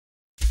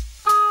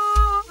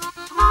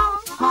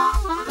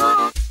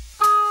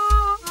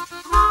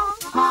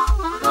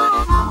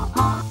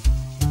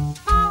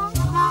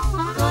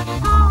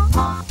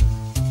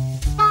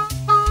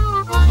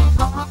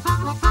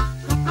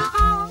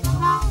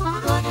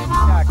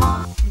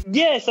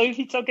Yeah, so if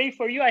it's okay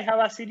for you, I have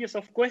a series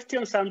of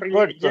questions, some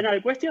really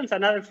general questions,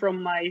 another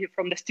from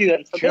the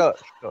students. Okay? Sure,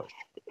 sure.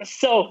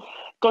 So,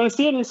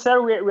 considering,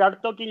 sir, we are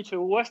talking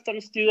to Western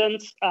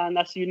students, and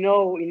as you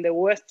know, in the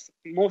West,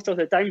 most of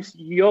the times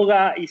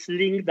yoga is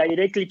linked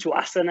directly to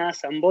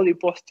asanas and body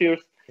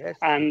postures. Yes.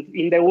 And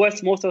in the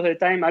West, most of the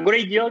time, a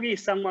great yogi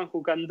is someone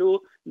who can do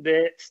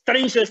the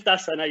strangest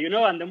asana,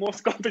 and the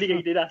most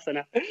complicated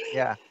asana.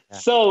 Yeah.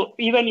 So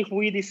even if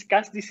we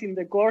discuss this in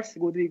the course,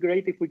 it would be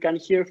great if we can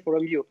hear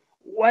from you.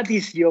 What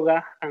is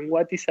yoga and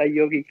what is a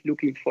yogi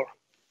looking for?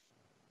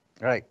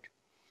 Right.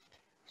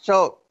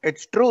 So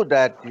it's true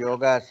that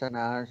yoga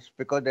asanas,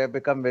 because they have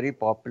become very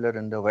popular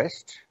in the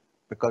West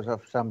because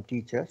of some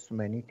teachers,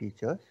 many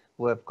teachers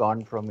who have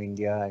gone from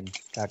India and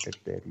started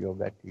their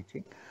yoga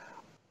teaching.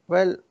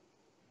 Well,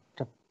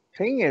 the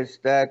thing is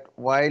that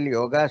while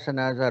yoga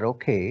asanas are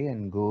okay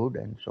and good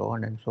and so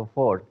on and so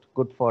forth,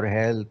 good for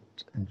health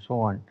and so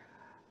on,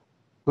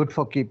 good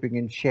for keeping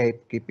in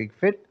shape, keeping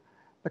fit,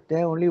 but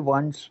they're only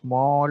one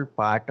small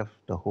part of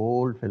the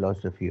whole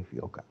philosophy of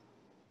yoga.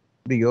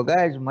 The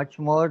yoga is much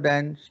more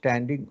than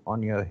standing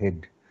on your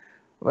head.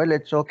 Well,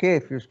 it's okay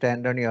if you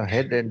stand on your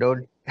head and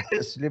don't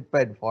slip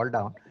and fall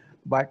down.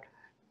 But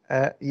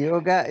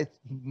yoga is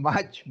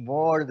much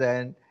more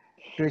than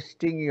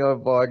twisting your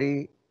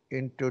body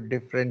into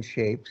different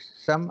shapes.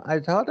 I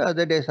thought the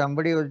other day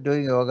somebody was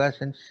doing yoga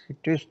since he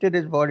twisted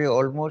his body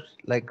almost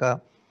like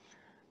a,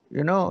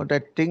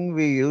 that thing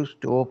we use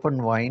to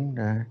open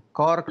wine,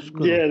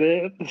 corkscrew. Yeah,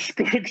 the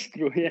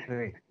corkscrew, yeah.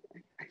 Right.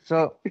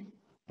 So,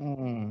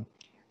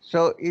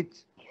 so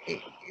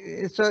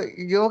so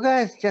yoga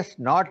is just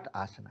not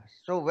asanas.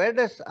 So where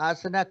does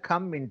asana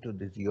come into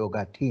this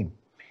yoga theme?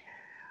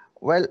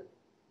 Well,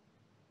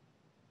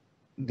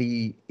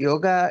 the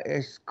yoga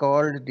is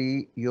called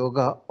the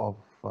yoga of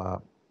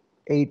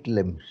 8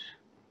 limbs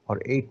or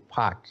 8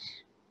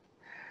 parts.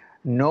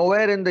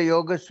 Nowhere in the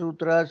Yoga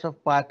Sutras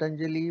of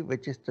Patanjali,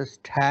 which is the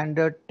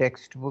standard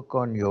textbook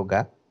on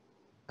yoga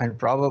and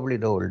probably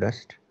the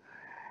oldest,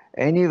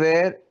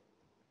 anywhere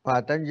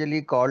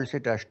Patanjali calls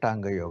it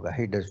Ashtanga Yoga.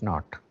 He does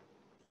not.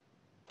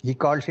 He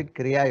calls it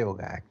Kriya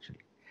Yoga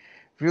actually.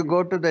 If you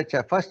go to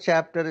the first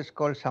chapter is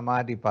called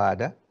Samadhi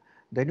Pada,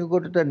 then you go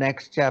to the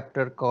next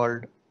chapter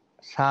called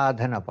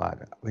Sadhana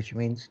Pada, which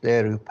means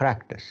there you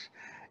practice.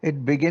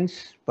 It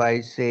begins by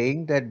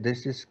saying that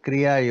this is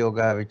Kriya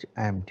Yoga which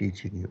I am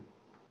teaching you.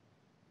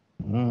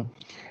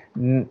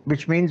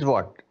 Which means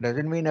what?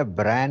 Doesn't mean a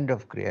brand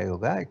of Kriya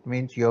Yoga, it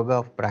means yoga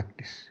of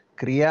practice.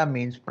 Kriya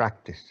means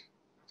practice,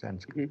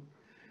 Sanskrit.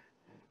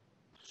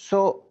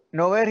 So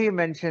nowhere he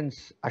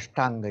mentions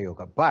Ashtanga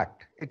Yoga, but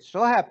it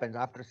so happens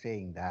after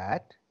saying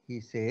that,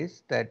 he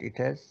says that it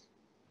has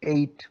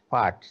 8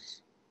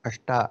 parts.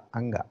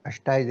 Ashtanga.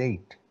 Ashta is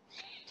 8.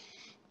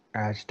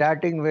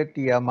 Starting with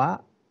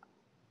Yama,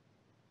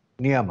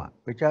 Niyama,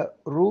 which are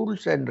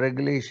rules and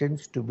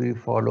regulations to be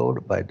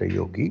followed by the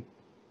yogi.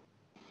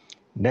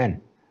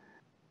 Then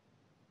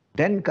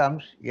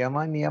comes Yama,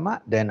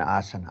 Niyama, then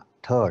Asana.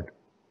 3rd,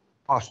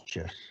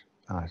 postures,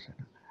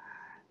 Asana.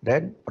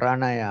 Then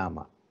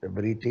Pranayama, the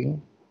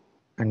breathing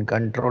and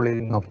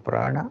controlling of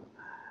prana.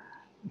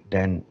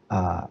 Then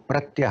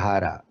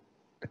Pratyahara,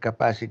 the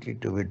capacity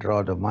to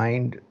withdraw the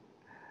mind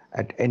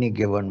at any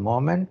given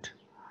moment.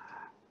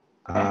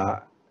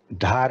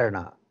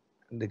 Dharana,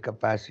 the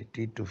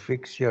capacity to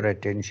fix your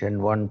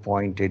attention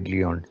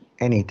one-pointedly on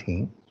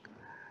anything.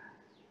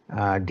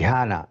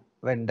 Dhyana,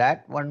 when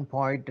that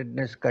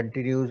one-pointedness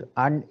continues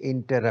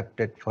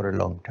uninterrupted for a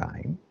long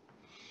time.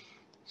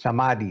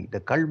 Samadhi, the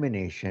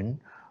culmination,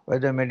 where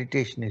the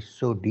meditation is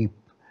so deep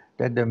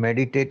that the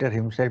meditator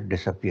himself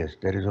disappears.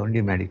 There is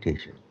only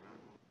meditation.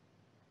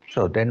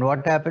 So then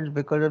what happens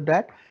because of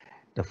that?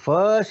 The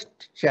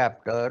first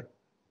chapter,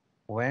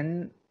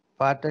 when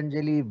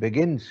Patanjali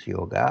begins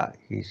yoga,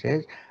 he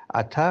says,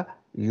 Atha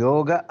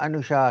Yoga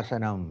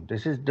Anushasanam.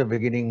 This is the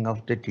beginning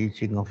of the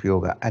teaching of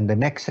yoga. And the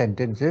next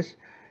sentence is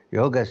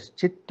Yogas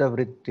Chitta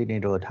Vritti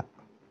Nirodha,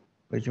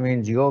 which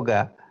means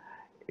yoga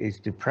is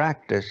the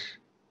practice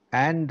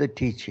and the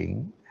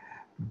teaching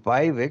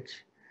by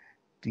which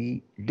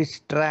the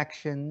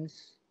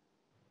distractions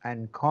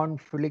and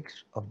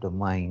conflicts of the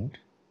mind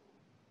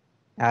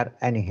are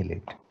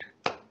annihilated,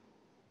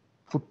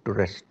 put to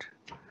rest.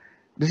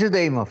 This is the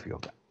aim of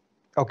yoga.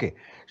 Okay,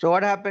 so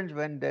what happens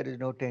when there is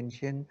no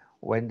tension,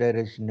 when there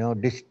is no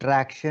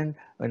distraction,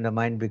 when the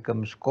mind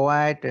becomes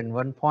quiet and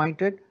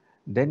one-pointed,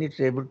 then it's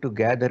able to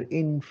gather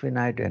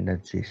infinite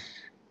energies,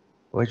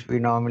 which we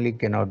normally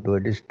cannot do, a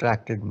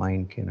distracted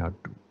mind cannot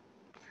do.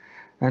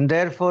 And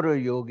therefore a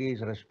yogi is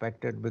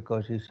respected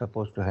because he's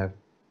supposed to have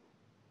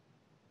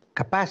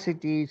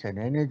capacities and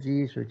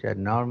energies which are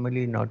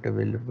normally not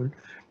available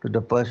to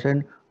the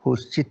person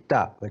whose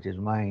chitta, which is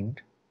mind,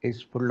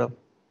 is full of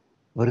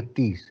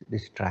vrittis,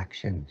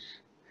 distractions.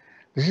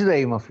 This is the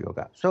aim of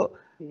yoga. So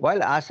while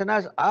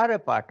asanas are a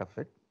part of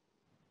it,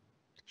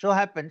 so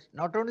happens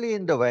not only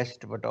in the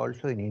West but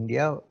also in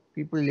India,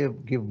 people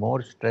give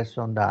more stress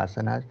on the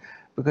asanas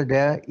because they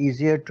are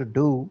easier to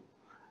do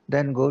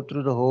then go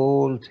through the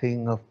whole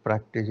thing of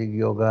practicing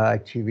yoga,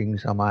 achieving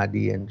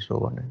samadhi, and so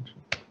on and so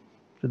on.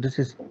 So this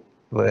is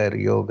where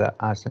yoga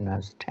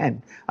asanas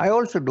tend. I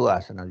also do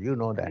asanas, you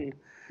know that.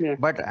 Yeah.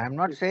 But I'm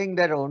not saying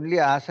that only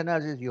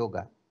asanas is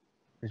yoga.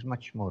 There's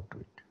much more to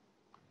it.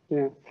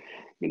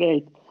 Yeah,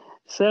 great.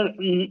 Sir,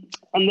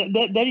 and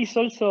there is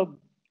also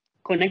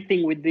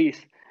connecting with this.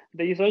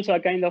 There is also a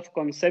kind of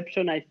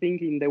conception, I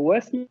think, in the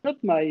West, not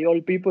by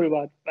all people,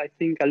 but I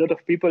think a lot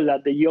of people,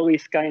 that the yogi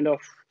is kind of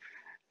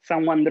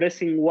someone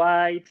dressing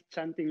white,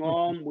 chanting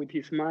Om with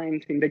his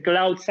mind in the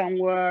cloud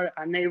somewhere,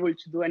 unable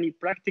to do any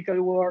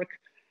practical work.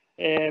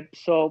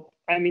 So,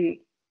 I mean,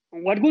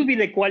 what would be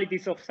the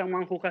qualities of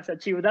someone who has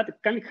achieved that?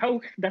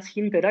 How does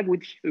he interact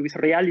with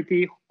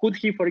reality? Could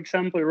he, for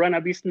example, run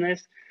a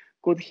business?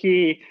 Could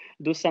he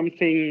do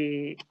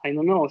something, I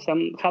don't know,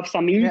 have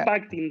some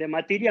impact in the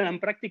material and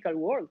practical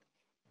world?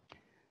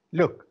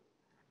 Look,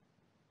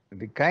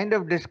 the kind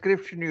of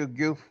description you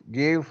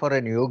gave for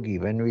an yogi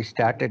when we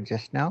started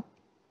just now,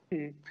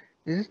 this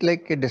is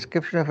like a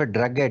description of a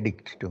drug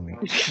addict to me,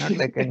 not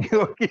like a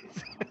yogi.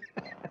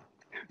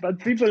 But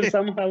people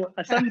somehow,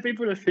 some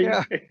people think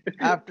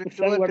after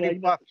two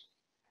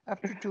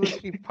or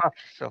three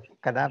puffs of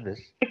cannabis,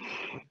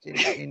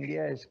 which in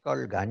India is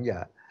called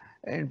ganja,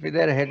 and if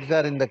their heads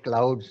are in the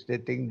clouds, they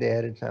think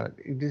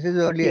this is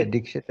only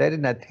addiction. There is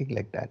nothing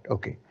like that.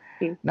 Okay.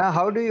 Now,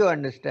 how do you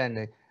understand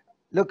it?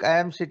 Look, I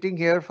am sitting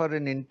here for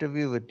an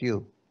interview with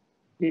you.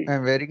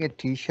 I'm wearing a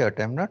t-shirt.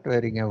 I'm not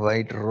wearing a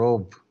white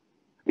robe.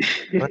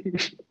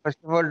 First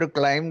of all, to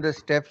climb the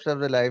steps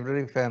of the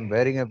library, if I'm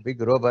wearing a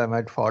big robe, I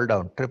might fall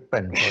down, trip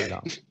and fall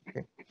down.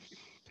 Okay?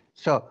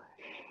 So,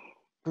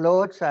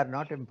 clothes are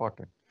not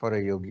important for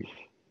a yogi.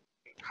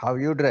 How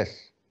you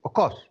dress. Of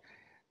course,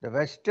 the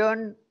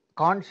Western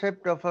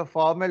concept of a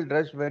formal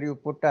dress where you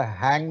put a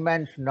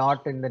hangman's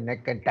knot in the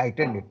neck and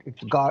tighten it,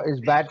 is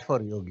bad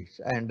for yogis,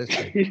 I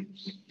understand.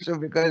 So,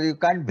 because you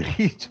can't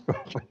breathe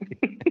properly.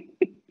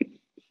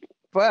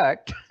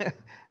 But,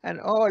 and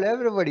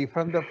everybody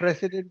from the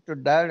president to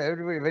down,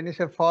 everybody, when you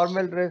say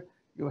formal dress,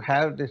 you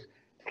have this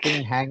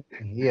thing hanging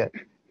here.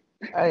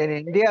 In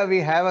India, we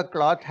have a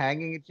cloth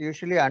hanging, it's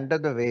usually under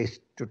the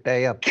waist to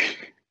tie up.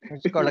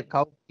 It's called a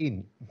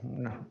kaukin,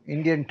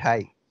 Indian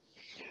tie.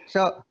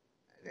 So,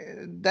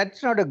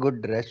 that's not a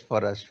good dress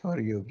for us, for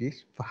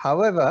yogis.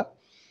 However,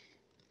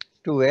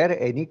 to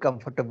wear any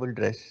comfortable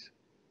dress,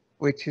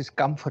 which is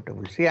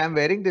comfortable. See, I'm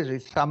wearing this,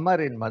 it's summer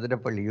in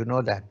Madanapalle, you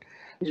know that.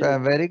 So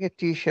I'm wearing a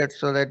t-shirt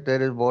so that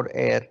there is more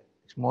air,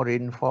 it's more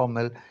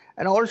informal.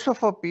 And also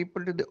for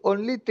people, the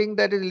only thing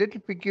that is a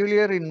little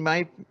peculiar in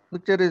my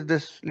picture is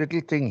this little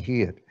thing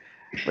here.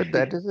 But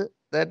that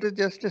is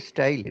just a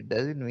style, it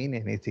doesn't mean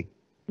anything.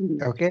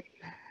 Okay?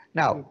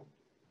 Now,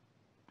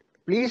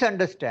 please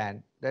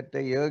understand that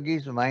the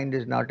yogi's mind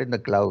is not in the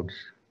clouds.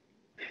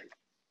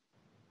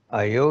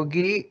 A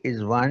yogi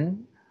is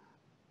one,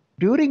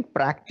 during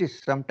practice,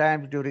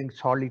 sometimes during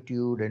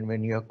solitude and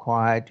when you're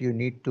quiet, you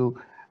need to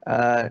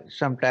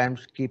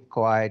sometimes keep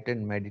quiet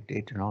and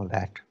meditate and all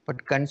that.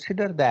 But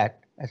consider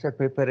that as a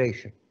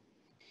preparation.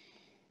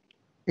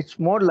 It's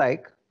more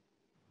like,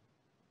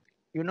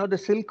 you know the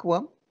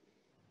silkworm?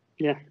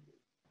 Yeah.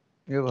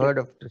 You've heard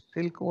of the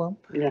silkworm?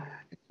 Yeah.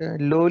 It's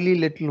a lowly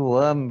little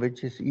worm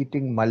which is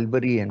eating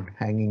mulberry and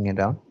hanging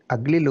around.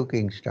 Ugly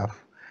looking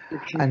stuff.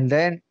 And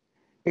then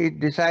it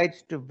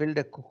decides to build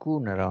a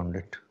cocoon around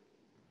it.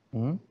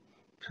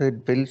 So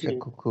it builds a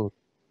cocoon.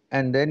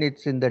 And then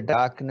it's in the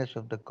darkness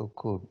of the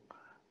cocoon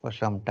for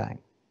some time.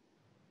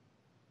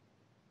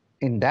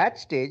 In that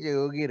stage, a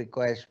yogi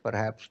requires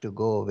perhaps to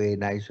go away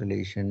in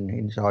isolation,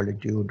 in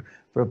solitude,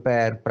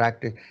 prepare,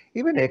 practice.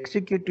 Even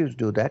executives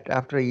do that.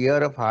 After a year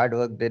of hard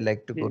work, they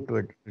like to go to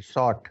a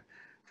resort.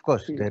 Of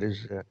course, there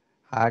is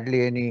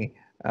hardly any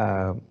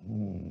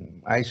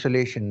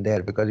isolation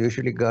there because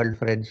usually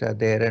girlfriends are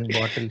there and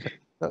bottles.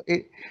 So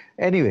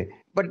anyway,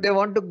 but they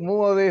want to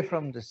move away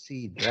from the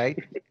scene, right?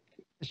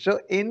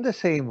 So in the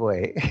same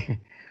way,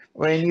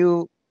 when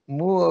you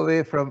move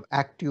away from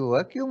active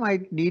work, you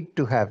might need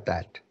to have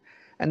that.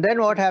 And then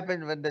what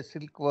happens when the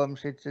silkworm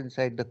sits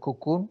inside the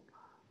cocoon?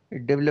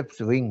 It develops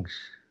wings.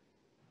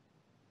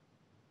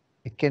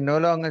 It can no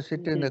longer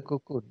sit in the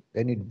cocoon.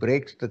 Then it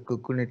breaks the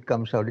cocoon, it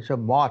comes out. It's a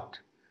moth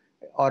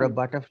or a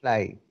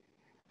butterfly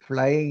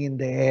flying in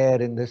the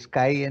air, in the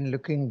sky and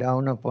looking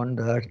down upon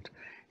the earth.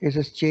 It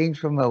has changed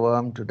from a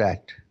worm to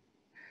that.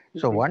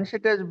 So once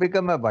it has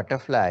become a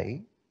butterfly,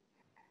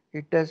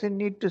 it doesn't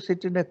need to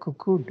sit in a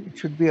cocoon. It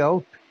should be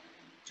out.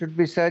 It should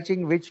be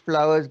searching which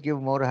flowers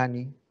give more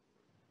honey,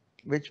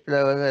 which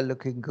flowers are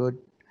looking good.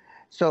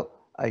 So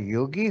a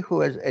yogi who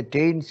has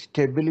attained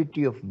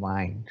stability of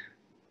mind,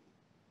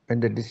 when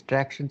the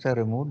distractions are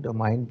removed, the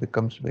mind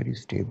becomes very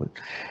stable.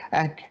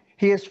 And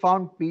he has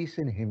found peace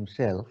in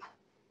himself.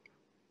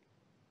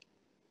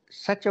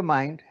 Such a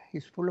mind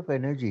is full of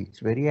energy. It's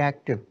very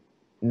active.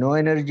 No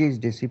energy is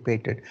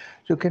dissipated.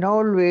 So you can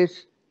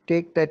always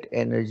take that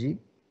energy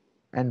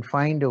and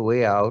find a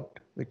way out,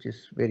 which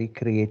is very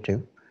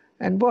creative,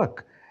 and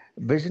work.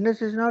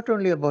 Business is not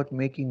only about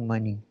making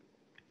money.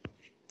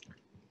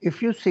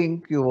 if you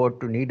think you want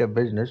to need a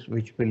business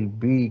which will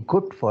be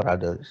good for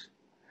others,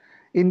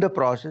 in the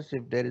process,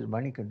 if there is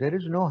money, there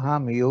is no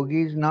harm. A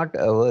yogi is not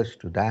averse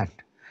to that.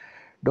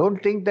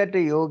 Don't think that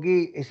a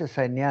yogi is a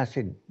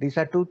sannyasin. These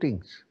are two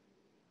things.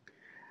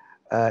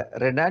 A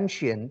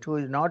renunciant who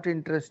is not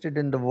interested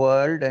in the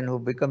world and who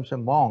becomes a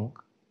monk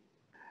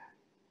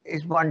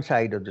is one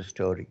side of the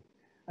story.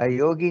 A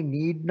yogi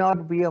need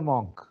not be a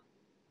monk.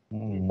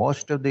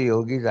 Most of the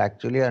yogis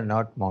actually are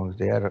not monks.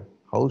 They are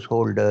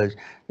householders,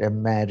 they're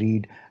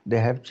married, they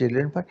have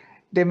children, but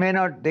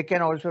they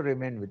can also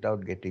remain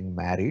without getting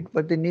married,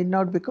 but they need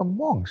not become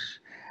monks.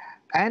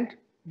 And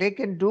they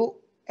can do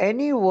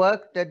any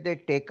work that they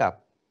take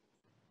up,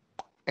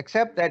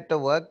 except that the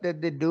work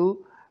that they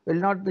do will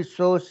not be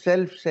so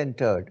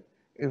self-centered.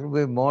 It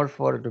will be more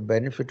for the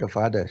benefit of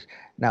others.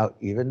 Now,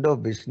 even though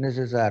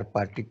businesses are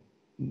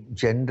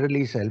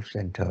generally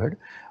self-centered,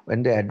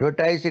 when they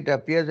advertise, it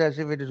appears as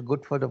if it is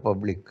good for the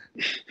public.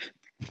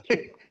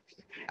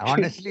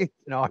 Honestly,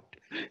 it's not.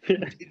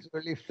 It's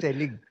only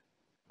selling.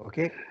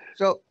 Okay?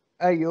 So,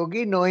 a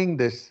yogi knowing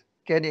this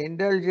can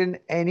indulge in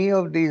any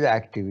of these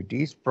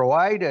activities,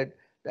 provided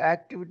the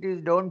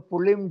activities don't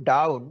pull him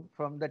down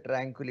from the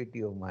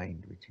tranquility of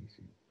mind which he's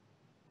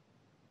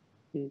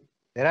in.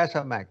 There are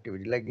some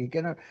activities, like he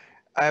cannot,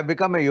 I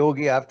become a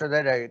yogi, after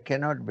that I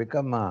cannot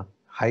become a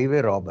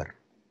highway robber.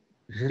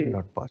 This is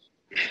not possible.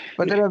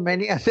 But there are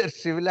many other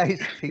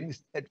civilized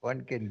things that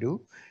one can do.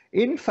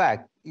 In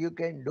fact, you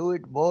can do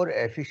it more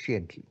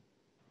efficiently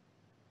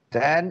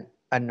than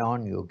a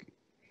non-yogi.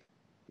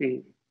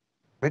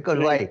 Because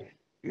why?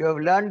 You have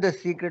learned the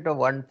secret of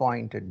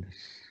one-pointedness.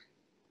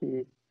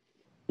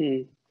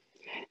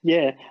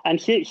 Yeah, and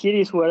here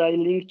is where I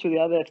link to the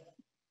other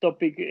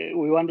topic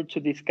we wanted to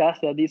discuss,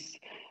 that is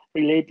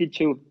related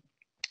to,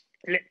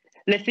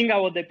 let's think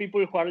about the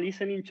people who are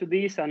listening to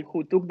this and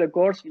who took the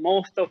course.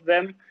 Most of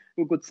them,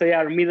 we could say,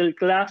 are middle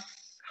class,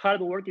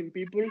 hardworking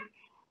people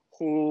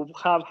who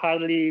have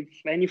hardly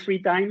any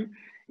free time.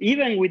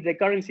 Even with the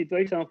current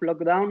situation of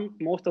lockdown,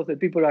 most of the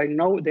people I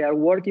know, they are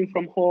working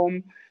from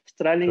home,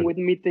 struggling with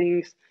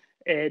meetings,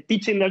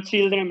 teaching their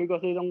children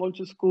because they don't go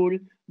to school,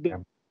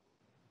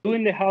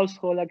 doing the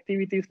household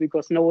activities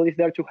because nobody's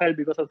there to help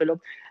because of the lockdown.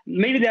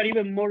 Maybe they are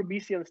even more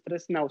busy and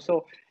stressed now.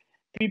 So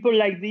people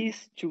like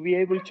this, to be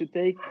able to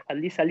take at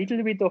least a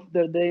little bit of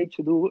their day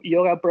to do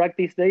yoga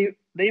practice,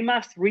 they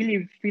must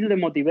really feel the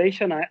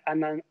motivation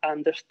and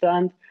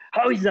understand,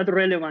 how is that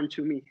relevant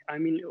to me? I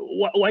mean,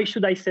 why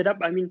should I set up?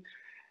 I mean,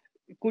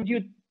 could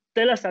you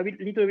tell us a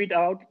little bit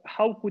about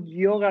how could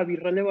yoga be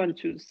relevant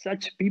to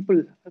such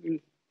people? I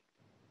mean,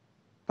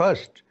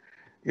 first,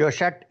 you're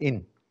shut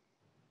in.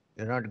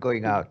 You're not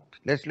going out.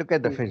 Let's look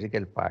at the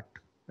physical part,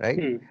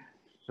 right?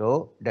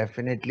 So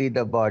definitely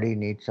the body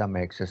needs some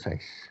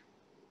exercise.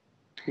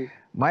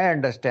 My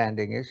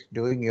understanding is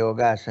doing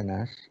yoga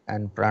asanas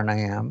and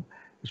pranayam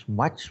is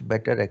much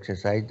better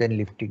exercise than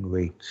lifting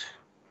weights.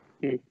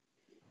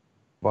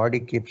 Body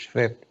keeps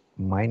fit,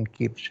 mind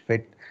keeps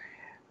fit,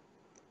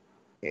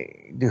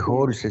 the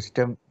whole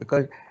system,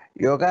 because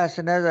yoga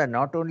asanas are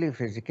not only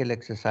physical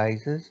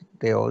exercises,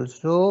 they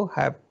also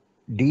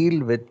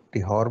deal with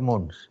the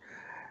hormones.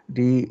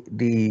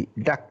 The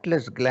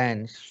ductless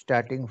glands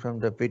starting from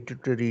the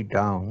pituitary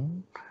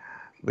down,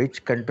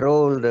 which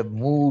control the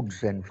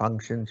moods and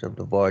functions of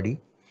the body,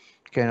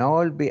 can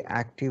all be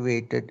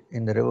activated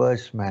in the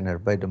reverse manner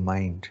by the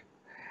mind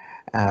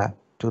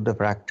to the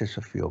practice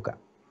of yoga,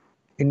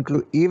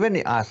 include even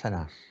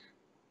asanas.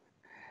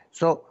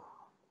 So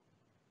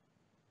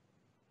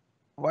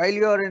while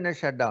you are in a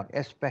shutdown,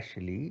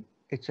 especially,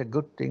 it's a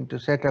good thing to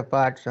set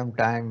apart some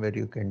time where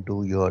you can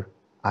do your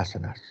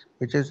asanas,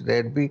 which is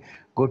there be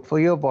good for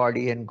your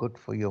body and good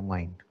for your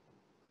mind.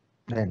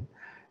 Then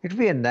it'd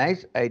be a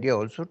nice idea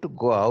also to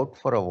go out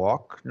for a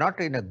walk, not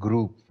in a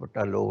group, but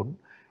alone,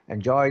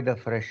 enjoy the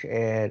fresh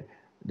air,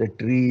 the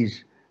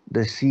trees,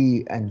 the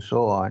sea, and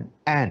so on.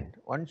 And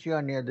once you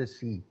are near the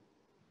sea,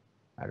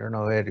 I don't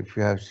know if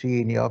you have sea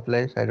in your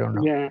place, I don't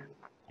know. Yeah,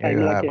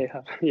 I'm lucky I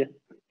have.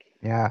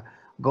 Yeah,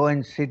 go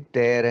and sit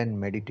there and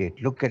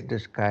meditate. Look at the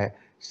sky,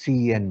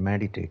 see and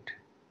meditate.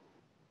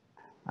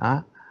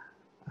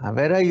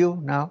 Where are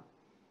you now?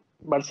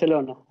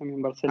 Barcelona. I'm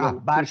in Barcelona.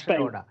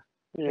 Barcelona.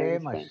 In Spain.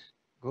 Famous.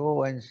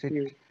 Go and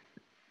sit.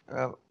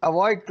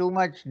 Avoid too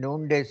much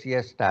noonday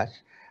siestas,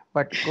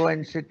 but go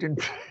and sit in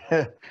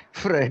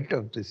front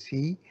of the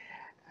sea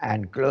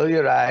and close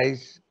your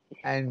eyes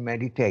and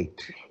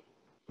meditate.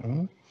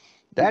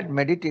 That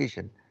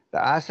meditation, the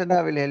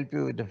asana will help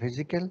you with the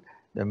physical,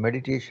 the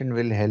meditation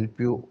will help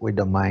you with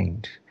the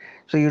mind.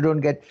 So you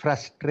don't get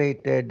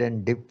frustrated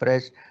and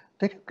depressed.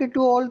 Then you can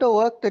do all the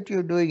work that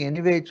you're doing.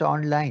 Anyway, it's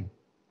online.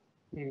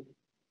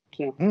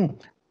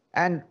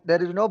 And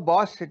there is no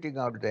boss sitting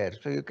out there.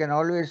 So you can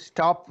always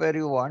stop where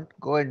you want,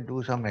 go and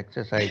do some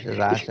exercises,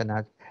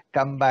 asanas,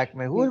 come back.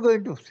 Who is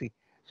going to see?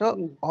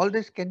 So all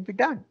this can be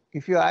done.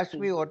 If you ask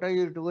me, what are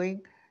you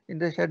doing in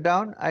the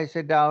shutdown? I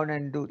sit down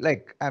and do,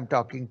 like I'm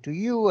talking to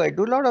you. I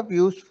do a lot of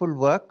useful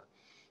work.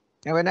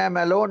 And when I'm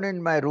alone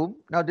in my room,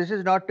 now this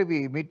is not to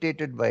be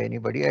imitated by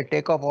anybody. I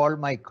take off all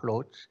my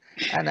clothes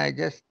and I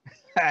just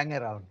hang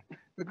around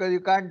because you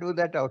can't do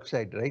that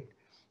outside, right?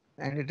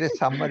 And it is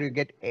summer, you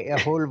get a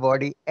whole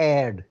body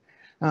aired.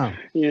 Huh.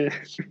 Yeah.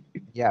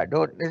 Yeah,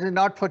 don't. This is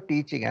not for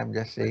teaching. I'm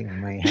just saying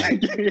my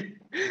hand.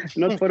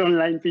 Not for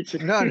online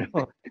teaching. No.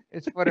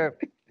 It's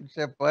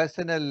a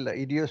personal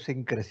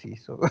idiosyncrasy.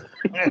 So,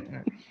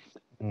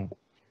 Mm.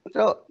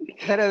 So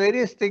there are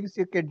various things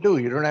you can do.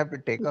 You don't have to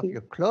take off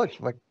your clothes,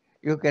 but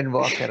you can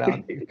walk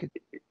around.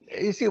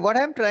 You see, what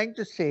I'm trying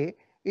to say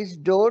is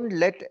don't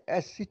let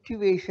a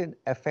situation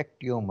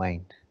affect your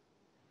mind.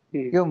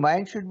 Your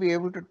mind should be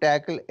able to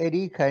tackle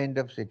any kind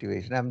of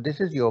situation.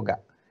 This is yoga.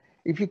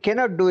 If you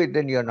cannot do it,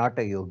 then you're not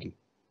a yogi.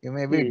 You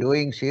may be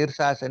doing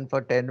Shirsasana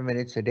for 10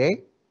 minutes a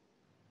day.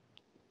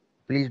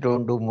 Please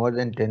don't do more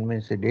than 10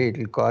 minutes a day. It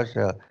will cause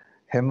a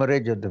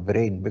hemorrhage of the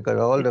brain because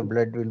all the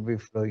blood will be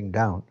flowing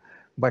down.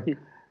 But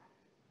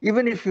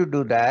even if you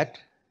do that,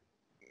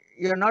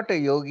 you're not a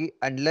yogi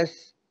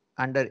unless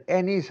under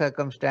any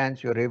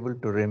circumstance you're able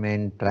to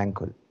remain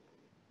tranquil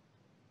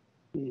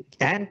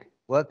and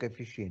work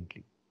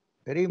efficiently.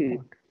 Very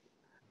important.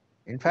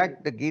 In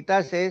fact, the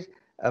Gita says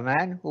a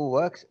man who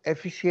works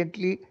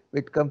efficiently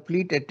with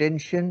complete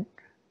attention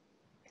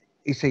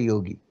is a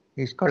yogi.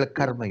 He's called a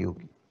karma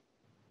yogi.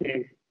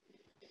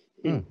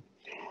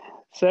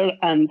 Sir,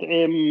 and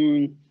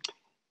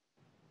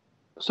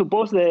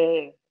suppose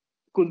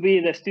could be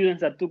the students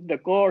that took the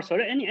course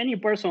or any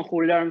person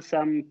who learns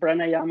some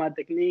pranayama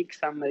techniques,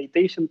 some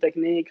meditation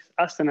techniques,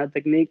 asana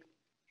technique,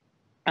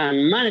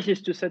 and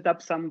manages to set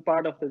up some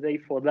part of the day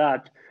for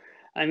that.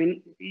 I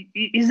mean,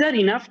 is that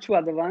enough to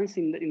advance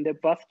in the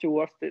path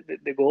towards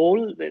the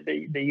goal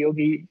the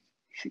yogi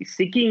is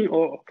seeking?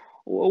 Or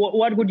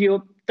what would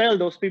you tell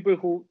those people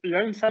who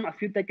learn a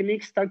few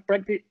techniques, start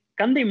practice?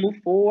 Can they move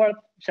forward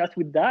just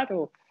with that?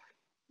 Or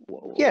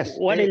yes,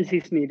 what else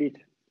is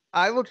needed?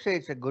 I would say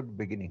it's a good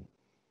beginning.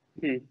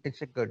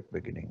 It's a good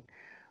beginning.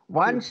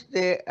 Once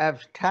they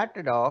have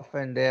started off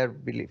and they're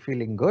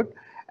feeling good,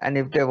 and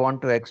if they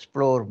want to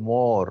explore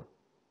more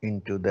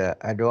into the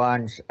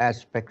advanced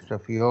aspects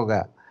of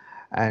yoga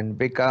and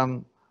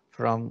become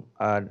from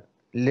a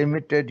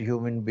limited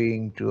human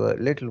being to a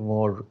little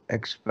more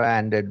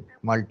expanded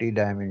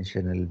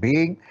multidimensional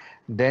being,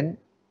 then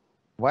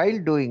while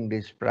doing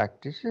these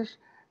practices,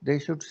 they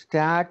should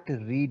start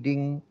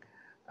reading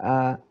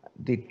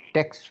the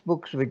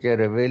textbooks which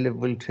are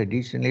available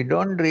traditionally.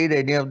 Don't read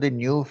any of the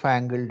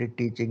newfangled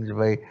teachings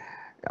by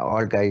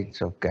all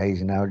kinds of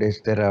guys.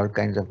 Nowadays, there are all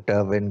kinds of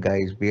turban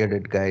guys,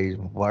 bearded guys,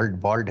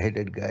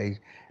 bald-headed guys.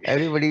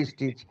 Everybody's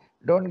teach.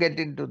 Don't get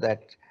into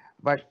that.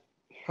 But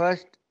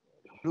first,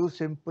 do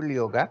simple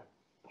yoga.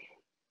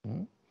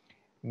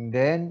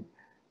 Then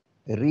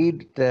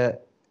read the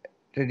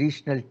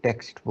traditional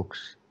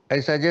textbooks. I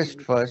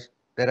suggest first,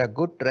 there are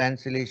good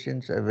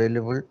translations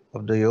available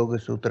of the Yoga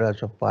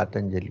Sutras of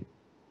Patanjali.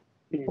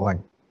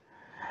 One.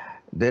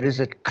 There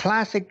is a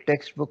classic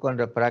textbook on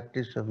the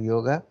practice of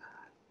yoga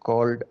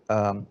called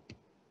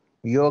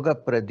Yoga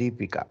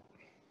Pradipika.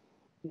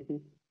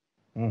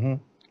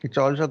 It's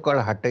also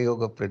called Hatha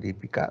Yoga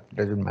Pradipika,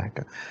 doesn't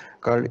matter,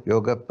 called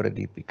Yoga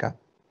Pradipika.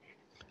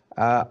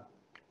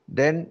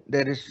 Then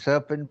there is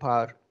Serpent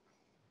Power.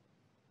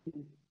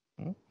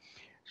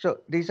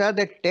 So these are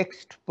the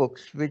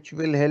textbooks which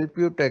will help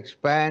you to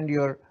expand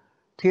your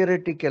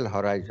theoretical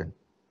horizon.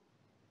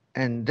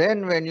 And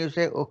then when you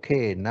say,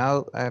 okay,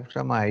 now I have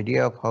some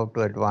idea of how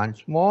to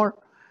advance more,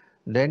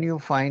 then you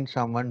find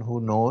someone who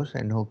knows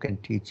and who can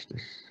teach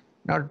this.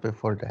 Not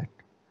before that.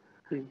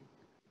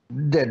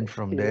 Then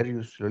from there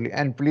you slowly,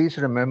 and please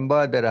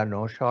remember there are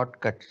no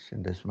shortcuts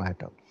in this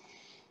matter.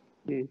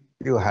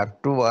 You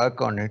have to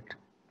work on it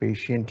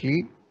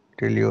patiently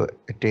till you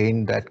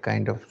attain that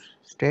kind of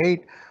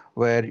state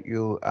where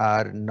you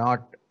are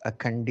not a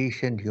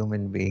conditioned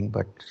human being,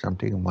 but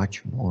something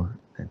much more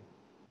than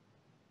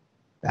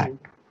that.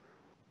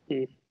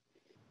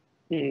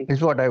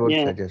 Is what I would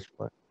suggest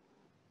for.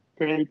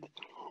 Great.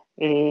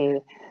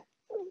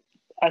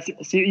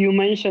 As you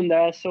mentioned,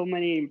 there are so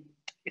many,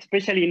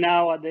 especially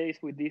nowadays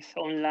with this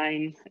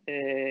online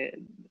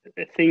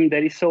thing,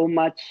 there is so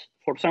much,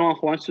 for someone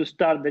who wants to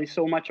start, there is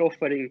so much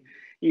offering.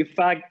 In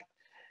fact,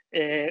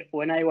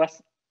 when I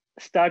was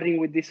starting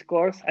with this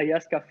course, I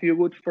asked a few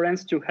good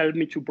friends to help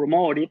me to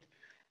promote it.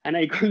 And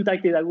I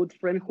contacted a good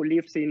friend who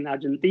lives in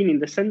Argentina. In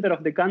the center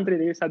of the country,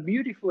 there is a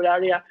beautiful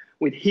area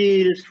with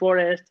hills,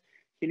 forest.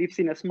 He lives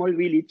in a small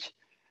village.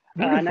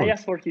 And I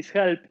asked for his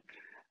help.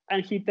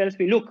 And he tells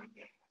me, look,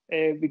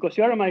 because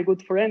you are my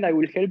good friend, I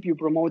will help you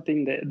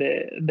promoting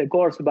the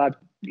course. But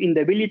in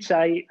the village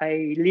I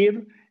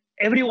live,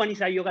 everyone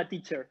is a yoga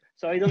teacher.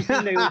 So I don't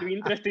think they will be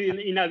interested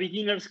in a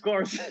beginner's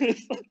course.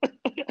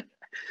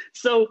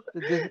 So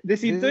the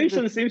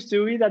situation seems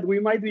to be that we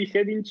might be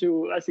heading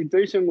to a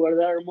situation where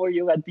there are more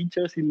yoga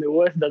teachers in the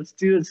West than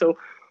students. So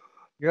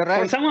you're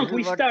right. For someone who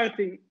is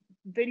starting,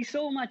 there is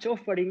so much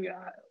offering.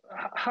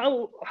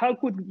 How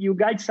could you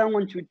guide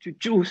someone to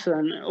choose?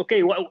 And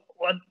okay, what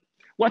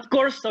what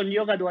course on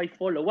yoga do I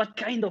follow? What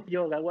kind of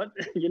yoga? What,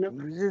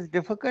 This is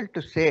difficult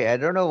to say. I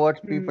don't know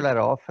what people are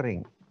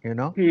offering,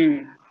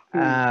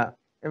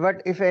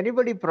 But if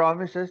anybody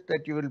promises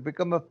that you will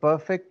become a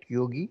perfect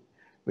yogi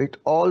with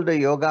all the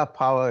yoga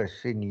powers,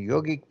 in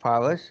yogic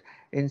powers,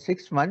 in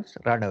 6 months,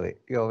 run away.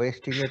 You're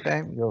wasting your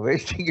time, you're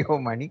wasting your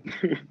money.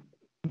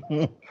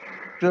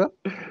 So,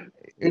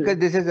 because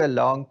this is a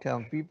long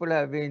term. People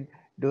have been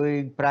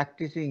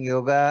practicing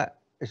yoga,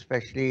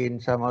 especially in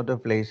some other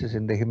places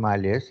in the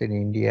Himalayas, in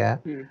India,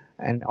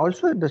 and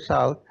also in the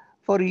South,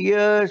 for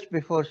years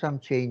before some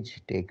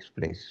change takes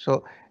place.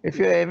 So if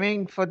you're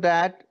aiming for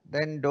that,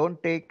 then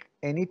don't take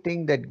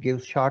anything that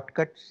gives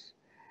shortcuts,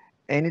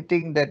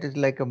 anything that is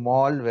like a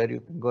mall where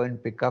you can go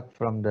and pick up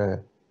from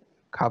the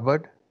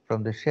cupboard,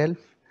 from the shelf,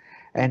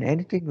 and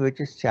anything which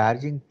is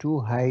charging too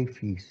high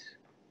fees.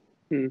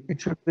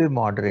 It should be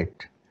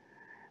moderate.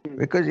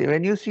 Because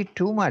when you see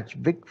too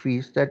much big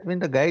fees, that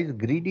means the guy is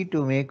greedy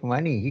to make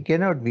money. He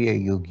cannot be a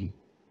yogi.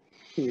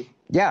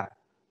 Yeah,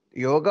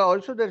 yoga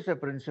also there's a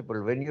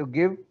principle. When you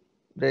give,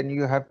 then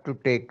you have to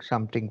take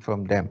something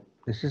from them.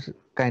 This is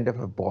kind of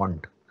a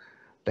bond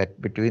that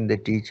between the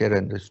teacher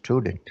and the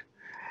student.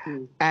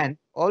 And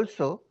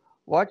also,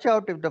 watch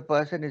out if the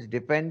person is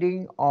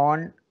depending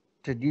on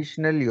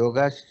traditional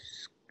yoga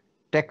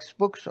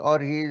textbooks or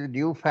he is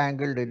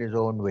newfangled in his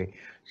own way.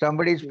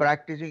 Somebody is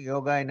practicing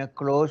yoga in a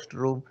closed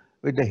room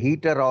with the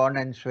heater on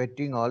and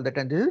sweating all the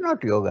time. This is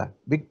not yoga.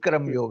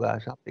 Bikram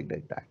yoga, something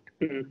like that.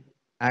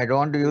 I don't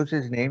want to use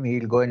his name.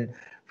 He'll go and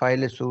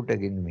file a suit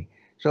against me.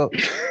 So,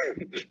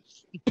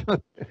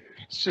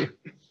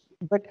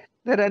 but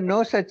there are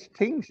no such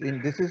things.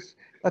 This is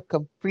a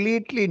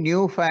completely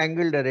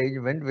newfangled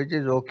arrangement, which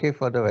is okay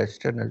for the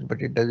Westerners,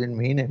 but it doesn't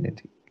mean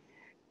anything.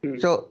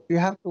 So you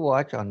have to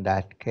watch on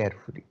that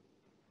carefully.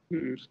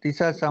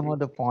 These are some of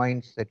the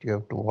points that you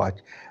have to watch.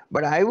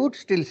 But I would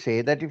still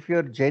say that if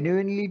you're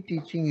genuinely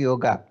teaching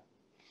yoga,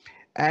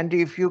 and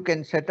if you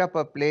can set up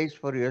a place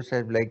for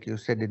yourself, like you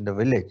said, in the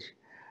village,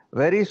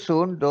 very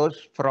soon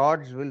those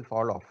frauds will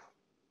fall off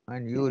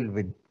and you will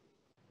win.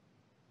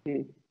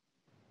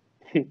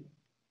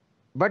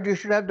 But you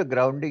should have the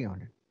grounding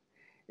on it.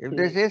 If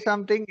they say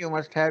something, you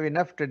must have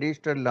enough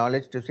traditional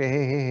knowledge to say,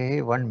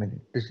 hey, 1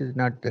 minute, this is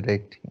not the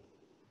right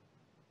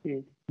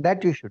thing.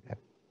 That you should have,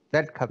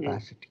 that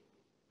capacity.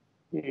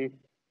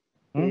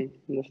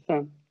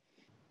 Understand.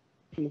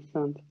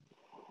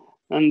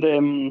 And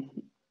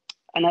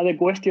another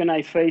question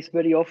I face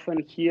very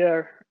often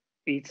here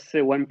is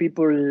when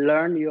people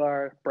learn you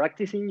are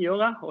practicing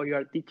yoga or you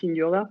are teaching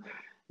yoga,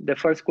 the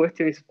first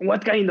question is,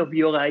 what kind of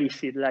yoga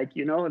is it? Like,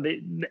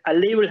 a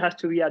label has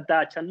to be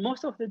attached. And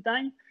most of the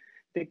time,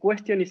 the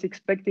question is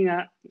expecting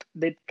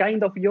the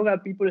kind of yoga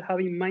people have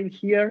in mind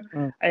here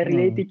are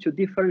related to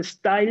different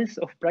styles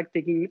of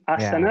practicing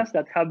asanas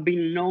that have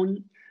been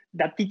known,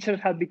 that teachers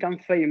have become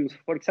famous.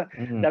 For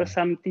example, there are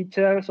some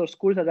teachers or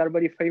schools that are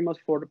very famous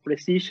for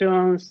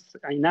precisions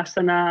in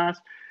asanas,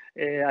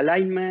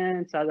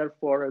 alignments, other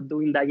for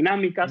doing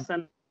dynamic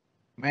asanas.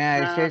 May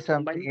I say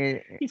something?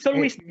 It's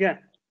always,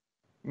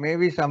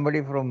 Maybe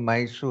somebody from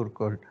Mysore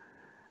called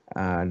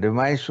the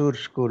Mysore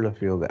School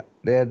of Yoga.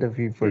 They are the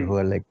people who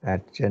are like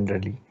that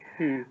generally.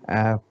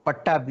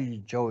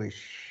 Pattabi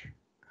Joish.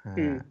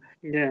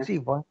 See,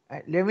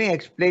 let me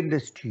explain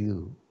this to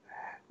you.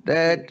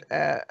 That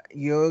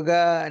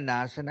yoga and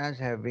asanas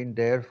have been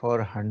there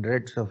for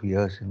hundreds of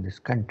years in this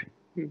country.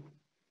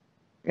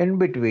 In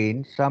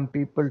between, some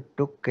people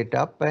took it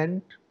up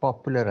and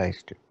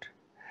popularized it.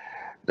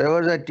 There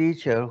was a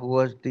teacher who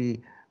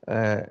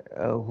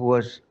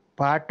was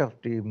part of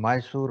the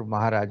Mysore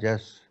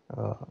Maharaja's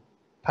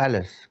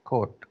palace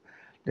court.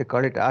 They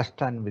call it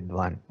Asthan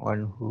Vidwan,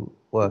 one who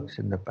works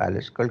in the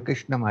palace, called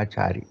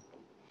Krishnamachari.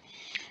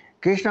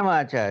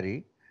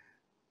 Krishnamachari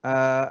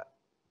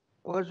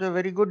was a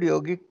very good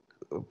yogic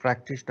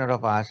practitioner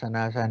of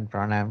asanas and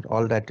pranayams,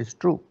 all that is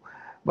true.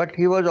 But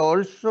he was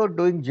also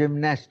doing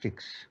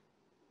gymnastics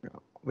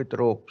with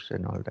ropes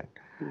and all that.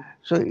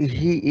 So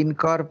he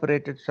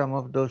incorporated some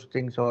of those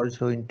things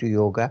also into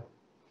yoga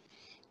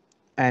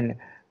and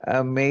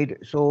made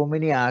so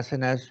many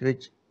asanas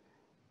which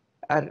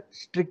are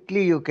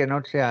strictly, you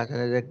cannot say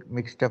asanas are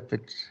mixed up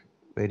with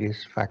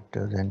various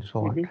factors and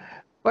so on.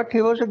 But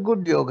he was a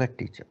good yoga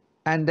teacher.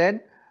 And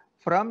then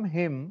from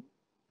him,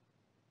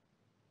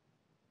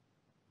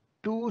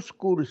 2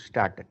 schools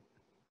started.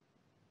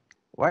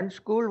 One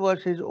school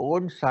was his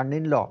own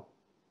son-in-law,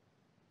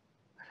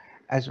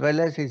 as well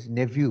as his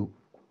nephew,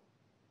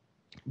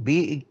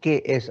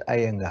 B.K.S.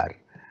 Iyengar,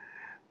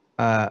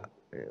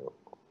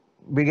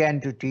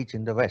 began to teach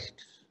in the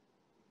West.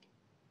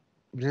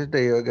 This is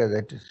the yoga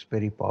that is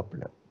very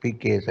popular,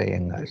 B.K.S.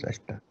 Iyengar's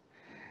Ashtanga.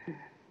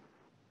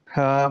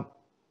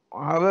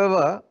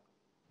 However,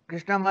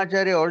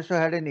 Krishnamacharya also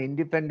had an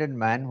independent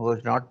man who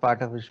was not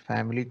part of his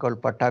family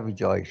called Pattabi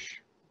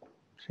Joish.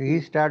 So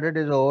he started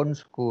his own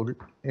school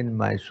in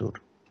Mysore.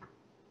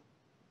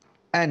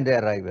 And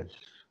their rivals.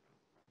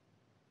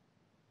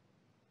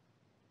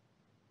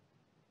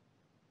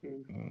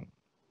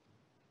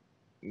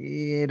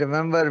 I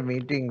remember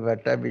meeting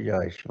Vatabi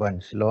Joyce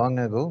once long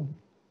ago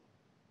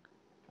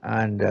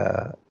and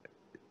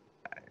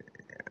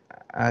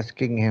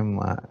asking him,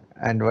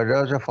 and what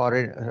was a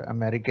foreign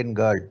American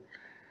girl.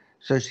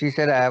 So she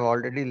said, I have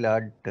already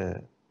learned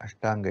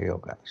Ashtanga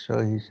Yoga.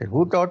 So he said,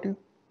 who taught you?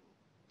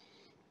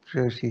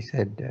 So she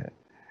said,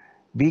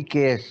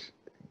 BKS.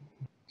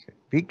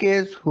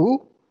 BKS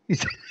who? He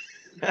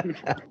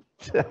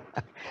said,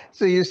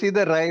 so you see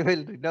the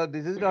rivalry. Now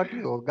this is not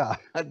yoga.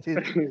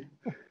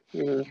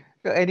 Yeah.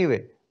 So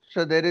anyway,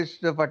 so there is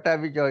the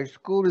Patabi Joy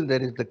school,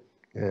 there is the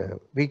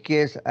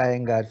BKS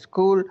Iyengar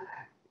school.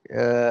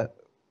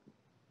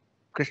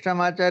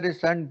 Krishnamacharya's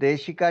son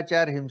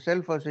Deshikachar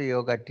himself was a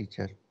yoga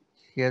teacher.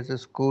 He has a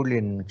school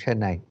in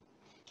Chennai.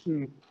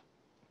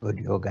 Good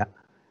yoga.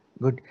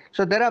 Good.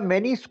 So there are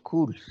many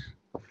schools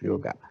of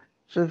yoga.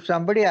 So if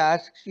somebody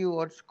asks you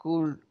what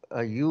school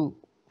are you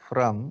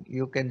from,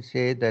 you can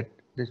say that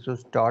this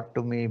was taught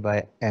to me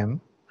by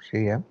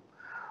Sri M,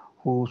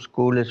 whose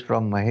school is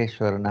from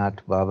Maheshwaranath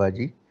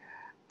Babaji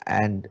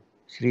and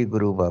Sri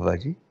Guru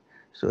Babaji.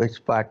 So it's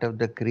part of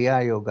the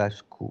Kriya Yoga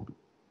school.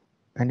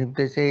 And if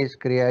they say is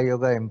Kriya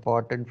Yoga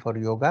important for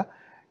yoga,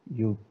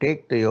 you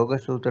take the Yoga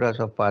Sutras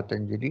of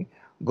Patanjali,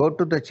 go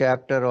to the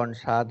chapter on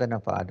Sadhana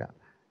Pada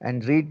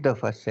and read the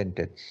first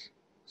sentence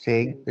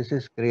saying this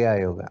is Kriya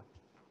Yoga.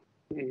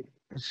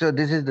 So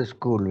this is the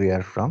school we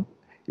are from.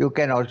 You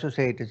can also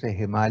say it is a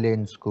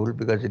Himalayan school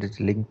because it is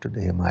linked to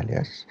the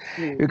Himalayas.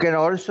 You can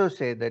also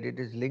say that it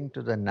is linked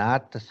to the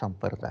Nath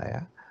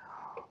Sampradaya,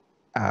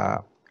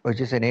 which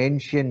is an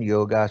ancient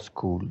yoga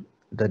school,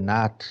 the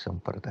Nath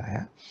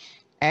Sampradaya.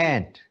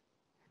 And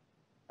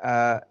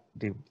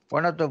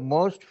one of the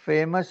most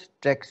famous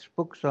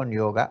textbooks on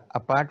yoga,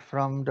 apart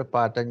from the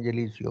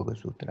Patanjali's Yoga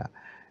Sutra,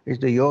 is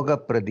the Yoga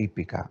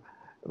Pradipika,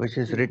 which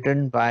is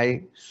written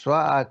by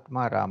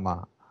Swa-Atma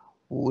Rama,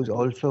 who is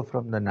also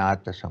from the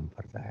Nath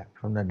Sampradaya,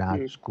 from the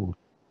Nath school.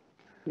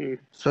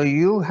 So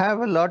you have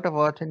a lot of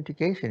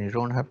authentication. You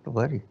don't have to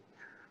worry.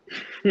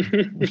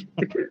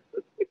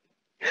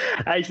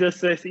 I just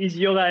says, is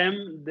yoga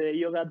M? The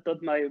yoga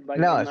taught by my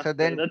master. So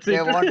then That's they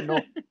it. won't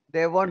know.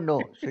 They won't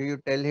know. So you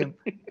tell him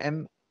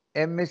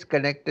M is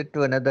connected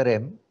to another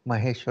M,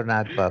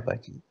 Maheshwaranath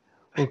Babaji,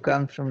 who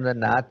comes from the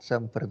Nath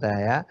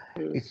Sampradaya.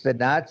 It's the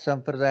Nath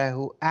Sampradaya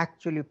who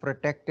actually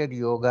protected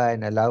yoga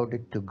and allowed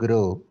it to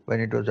grow when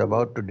it was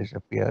about to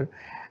disappear.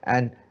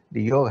 And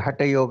the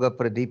Hatha Yoga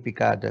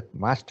Pradipika, the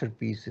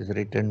masterpiece, is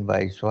written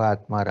by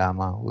Swatma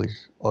Rama, who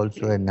is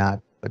also a Nath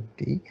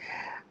Patti.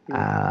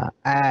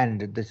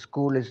 And the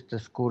school is the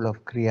school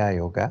of Kriya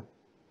Yoga.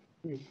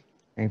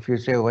 If you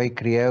say why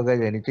Kriya Yoga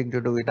has anything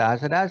to do with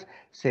asanas,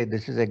 say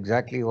this is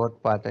exactly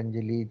what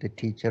Patanjali, the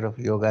teacher of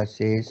yoga,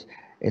 says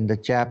in the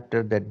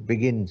chapter that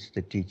begins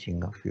the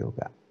teaching of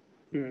yoga.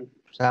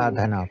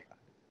 Sadhana.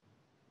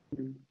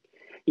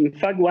 In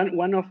fact,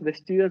 one of the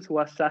students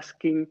was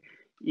asking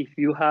if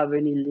you have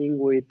any link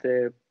with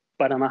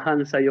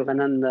Paramahansa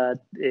Yogananda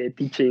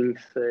teachings.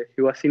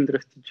 He was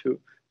interested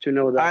to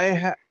know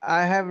that.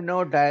 I have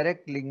no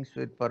direct links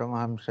with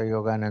Paramahamsa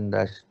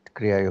Yogananda's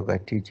Kriya Yoga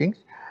teachings,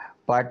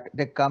 but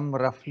they come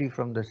roughly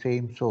from the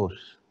same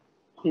source.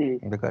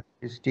 Because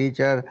his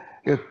teacher,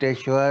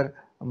 Yukteswar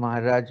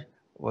Maharaj,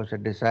 was a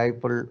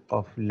disciple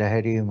of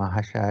Lahiri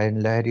Mahashaya,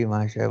 and Lahiri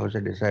Mahashaya was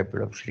a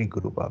disciple of Sri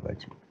Guru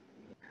Babaji.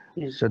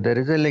 So there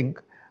is a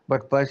link,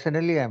 but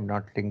personally I am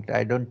not linked.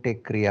 I don't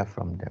take Kriya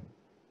from them.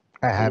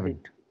 I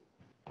haven't.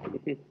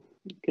 Okay.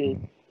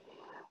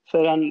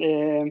 So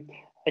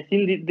I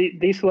think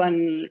this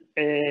one,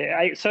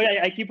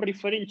 I keep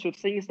referring to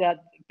things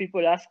that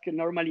people ask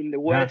normally in the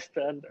West,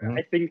 and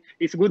I think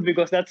it's good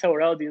because that's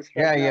our audience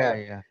right now.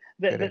 Yeah.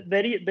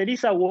 There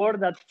is a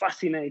word that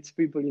fascinates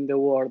people in the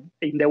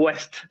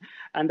West,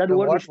 and that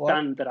word is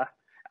Tantra.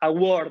 A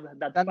word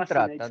that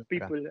fascinates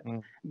people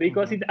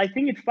because I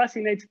think it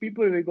fascinates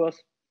people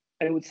because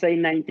I would say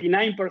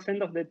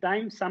 99% of the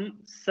time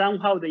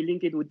somehow they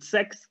link it with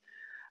sex,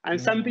 and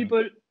some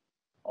people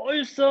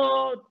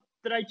also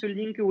try to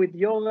link it with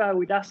yoga,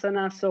 with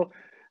asanas. So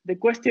the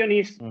question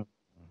is,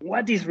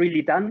 what is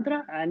really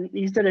Tantra? And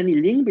is there any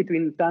link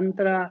between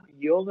Tantra,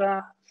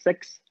 yoga,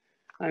 sex?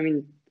 I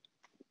mean,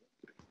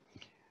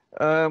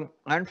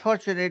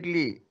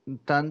 unfortunately,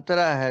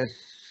 Tantra has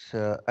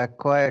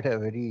acquired a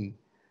very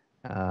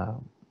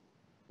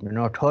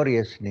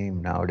notorious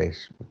name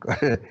nowadays.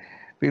 Because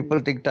people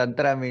think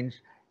Tantra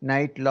means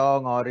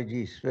night-long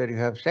orgies where you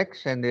have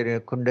sex and then your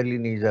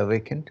Kundalini is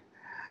awakened.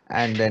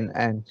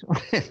 And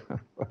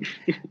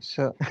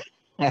so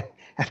I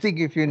think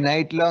if you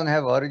night-long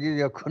have orgies,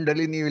 your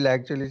Kundalini will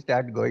actually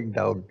start going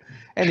down.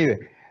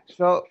 Anyway,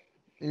 so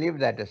leave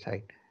that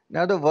aside.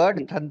 Now the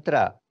word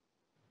Tantra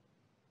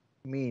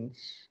means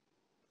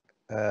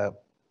in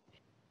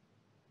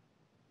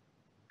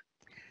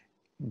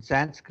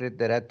Sanskrit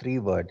there are three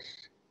words: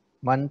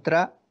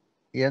 mantra,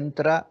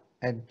 yantra,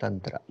 and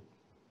tantra.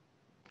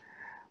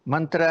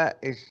 Mantra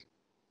is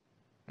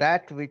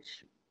that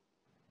which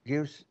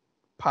gives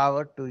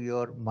power to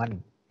your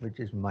man, which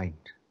is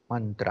mind.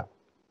 Mantra,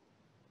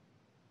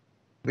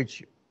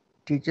 which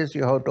teaches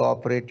you how to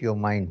operate your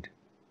mind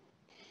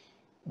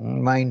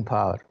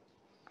power.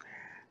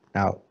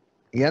 Now,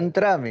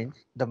 yantra means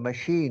the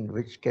machine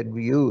which can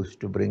be used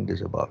to bring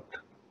this about.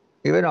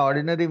 Even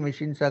ordinary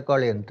machines are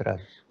called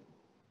yantras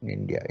in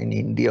India. In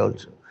Hindi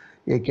also.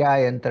 Ye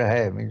kya yantra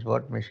hai means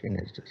what machine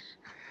is this?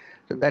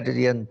 So that is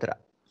yantra.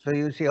 So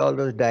you see all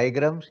those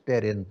diagrams, they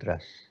are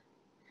yantras.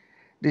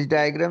 These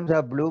diagrams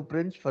are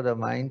blueprints for the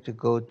mind to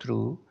go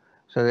through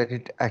so that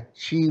it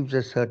achieves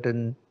a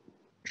certain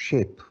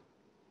shape.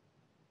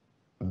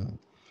 And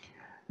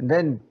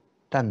then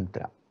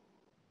tantra.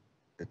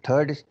 The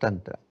third is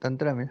tantra.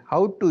 Tantra means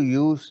how to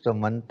use the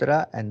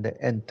mantra and the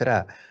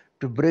yantra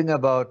to bring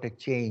about a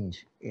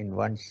change in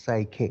one's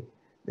psyche.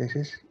 This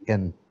is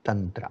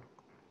tantra.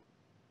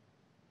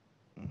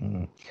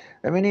 There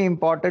are many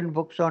important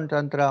books on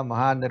tantra.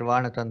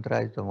 Mahanirvana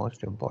Tantra is the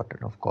most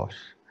important, of course.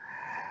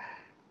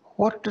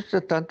 What does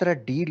the tantra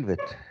deal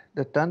with?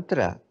 The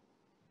tantra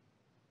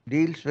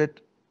deals with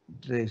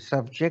the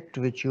subject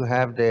which you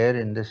have there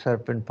in the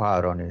serpent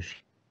power on your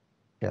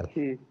shelf.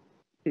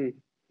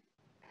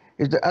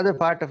 Is the other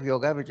part of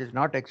yoga which is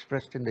not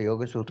expressed in the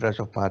Yoga Sutras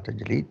of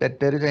Patanjali, that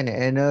there is an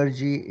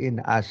energy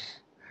in us,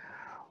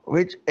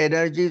 which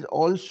energy is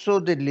also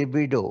the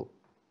libido,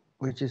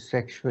 which is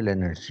sexual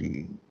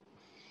energy.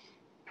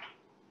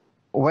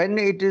 When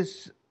it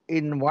is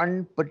in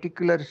one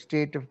particular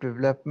state of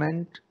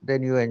development,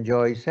 then you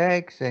enjoy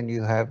sex and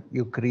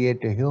you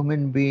create a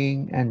human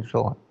being and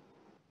so on.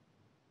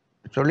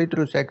 It's only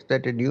through sex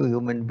that a new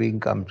human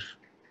being comes.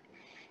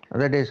 The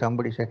other day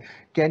somebody said,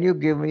 can you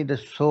give me the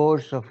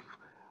source of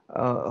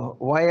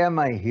why am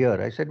I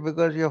here? I said,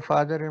 because your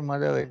father and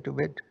mother went to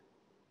bed.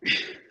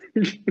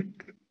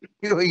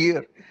 You're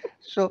here.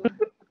 So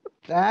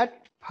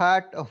that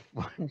part of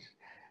one's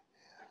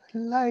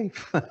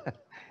life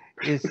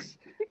is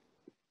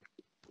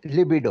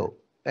libido.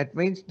 That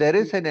means there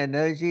is an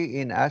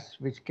energy in us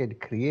which can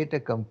create a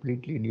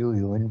completely new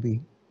human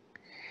being.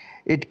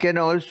 It can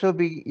also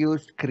be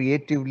used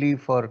creatively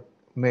for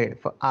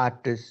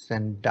artists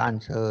and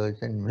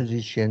dancers and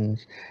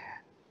musicians.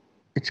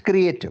 It's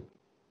creative.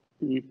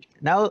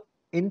 Now,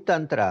 in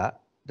Tantra,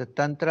 the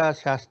Tantra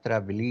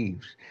Shastra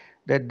believes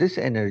that this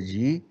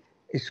energy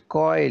is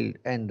coiled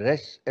and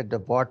rests at the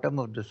bottom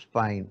of the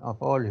spine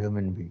of all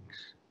human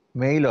beings,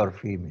 male or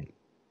female.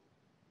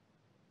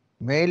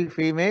 Male,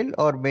 female,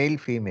 or male,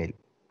 female,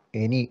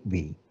 any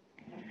being.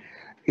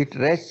 It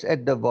rests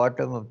at the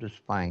bottom of the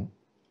spine,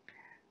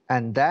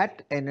 and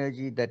that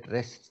energy that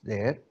rests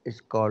there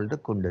is called the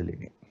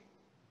Kundalini.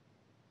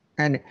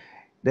 And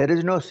there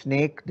is no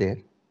snake there,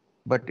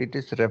 but it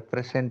is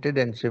represented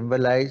and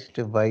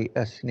symbolized by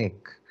a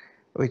snake,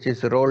 which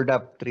is rolled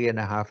up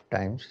 3.5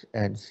 times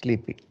and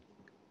sleeping.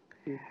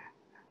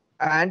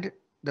 And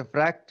the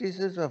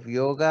practices of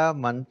yoga,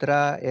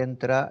 mantra,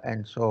 yantra,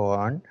 and so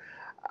on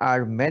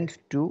are meant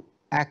to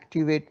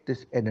activate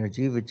this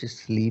energy which is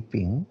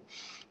sleeping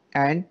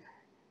and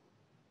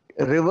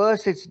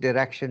reverse its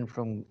direction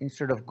from,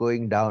 instead of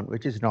going down,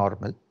 which is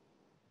normal,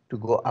 to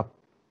go up.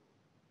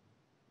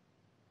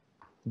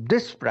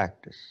 This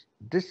practice,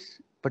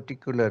 this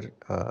particular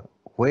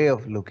way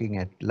of looking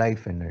at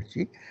life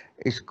energy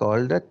is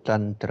called the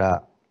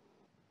Tantra.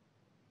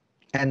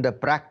 And the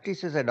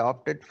practices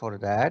adopted for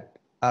that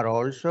are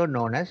also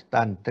known as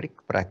tantric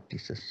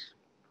practices.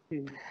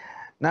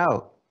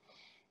 Now,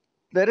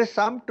 there is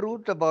some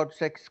truth about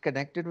sex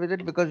connected with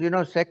it, because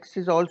sex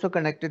is also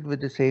connected with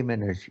the same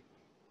energy.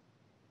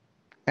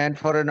 And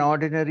for an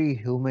ordinary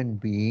human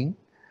being,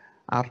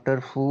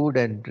 after food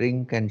and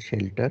drink and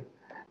shelter,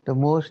 the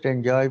most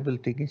enjoyable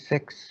thing is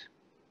sex.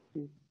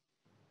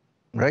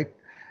 Right?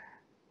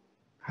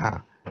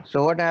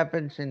 So what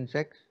happens in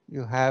sex?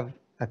 You have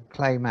a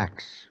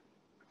climax.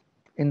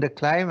 In the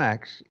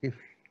climax,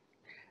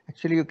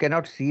 actually you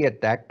cannot see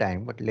at that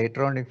time, but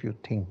later on if you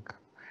think,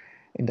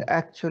 in the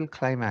actual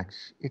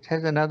climax, it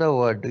has another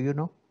word, do you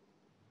know?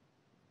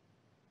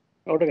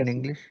 Orgasm. In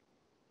English?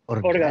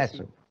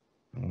 Orgasm.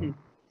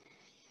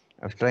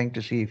 I was trying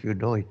to see if you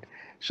know it.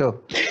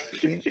 So,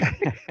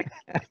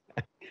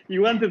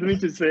 you wanted me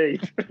to say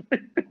it.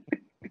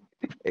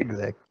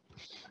 Exactly.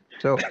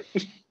 So,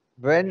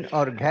 when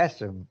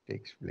orgasm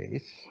takes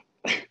place,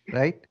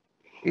 right,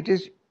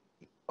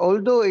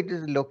 although it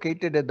is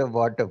located at the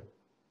bottom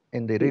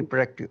in the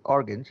reproductive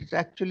organs, it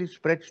actually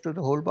spreads to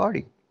the whole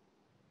body.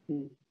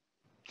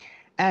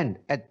 And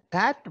at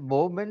that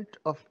moment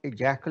of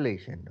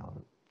ejaculation or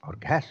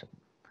orgasm,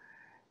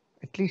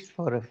 at least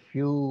for a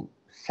few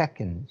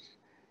seconds,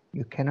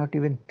 you cannot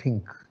even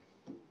think.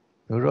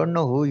 You don't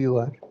know who you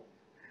are.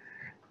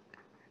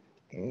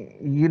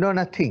 You know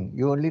nothing.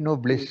 You only know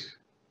bliss.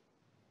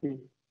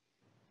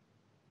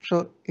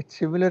 So it's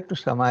similar to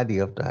samadhi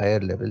of the higher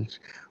levels,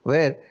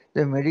 where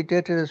the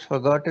meditator has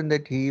forgotten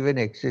that he even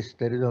exists.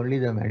 There is only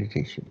the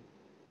meditation.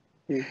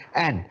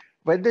 And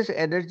when this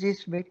energy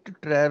is made to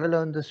travel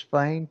on the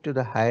spine to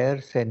the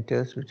higher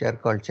centers, which are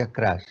called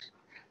chakras,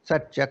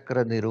 Sat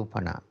Chakra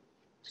Nirupana,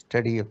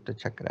 study of the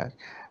chakras,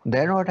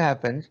 then what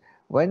happens?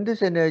 When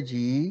this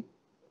energy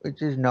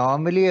which is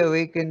normally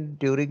awakened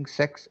during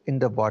sex in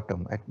the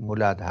bottom at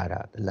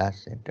Muladhara, the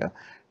last center,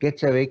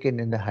 gets awakened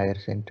in the higher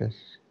centers.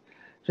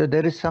 So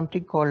there is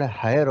something called a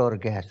higher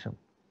orgasm,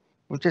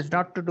 which is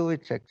not to do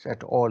with sex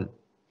at all.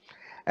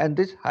 And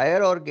this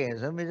higher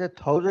orgasm is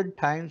 1,000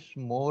 times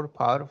more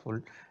powerful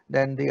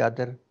than the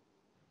other.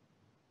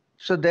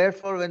 So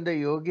therefore, when the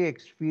yogi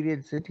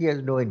experiences it, he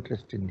has no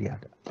interest in the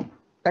other.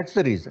 That's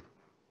the reason.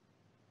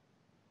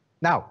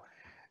 Now,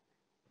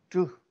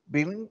 to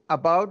bring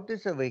about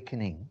this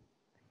awakening,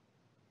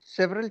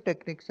 several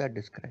techniques are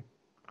described.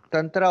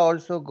 Tantra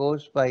also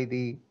goes by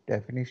the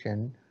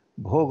definition,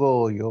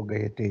 bhogo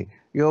yogayate,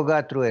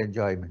 yoga through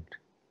enjoyment.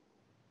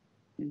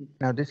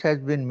 Now, this has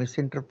been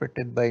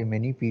misinterpreted by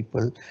many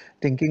people,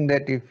 thinking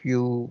that if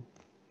you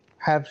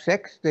have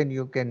sex, then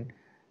you can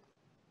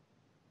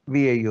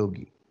be a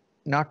yogi.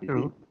 Not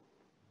true.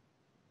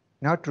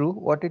 Not true.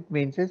 What it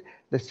means is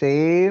the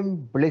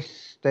same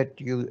bliss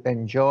that you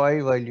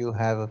enjoy while you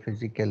have a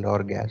physical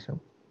orgasm.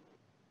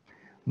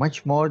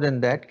 Much more than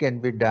that can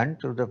be done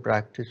through the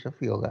practice of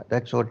yoga.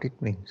 That's what it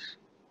means,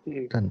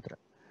 Tantra.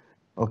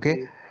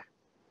 Okay?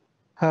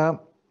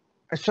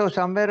 So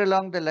somewhere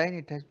along the line,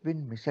 it has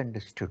been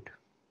misunderstood.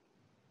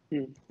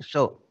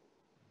 So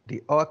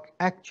the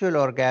actual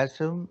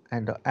orgasm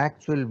and the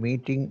actual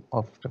meeting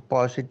of the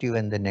positive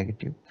and the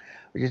negative,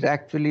 which is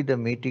actually the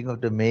meeting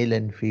of the male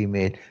and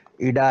female,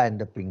 Ida and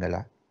the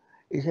Pingala,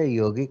 is a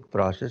yogic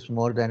process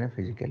more than a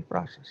physical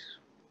process.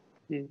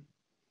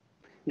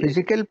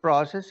 Physical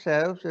process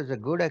serves as a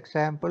good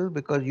example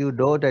because you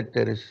know that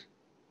there is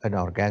an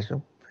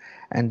orgasm,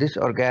 and this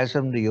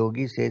orgasm, the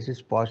yogi says,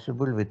 is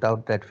possible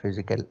without that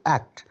physical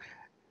act.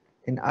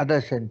 In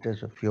other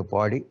centers of your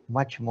body,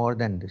 much more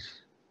than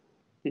this.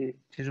 Which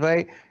is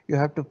why you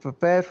have to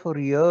prepare for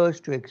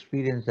years to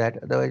experience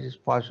that. Otherwise, it's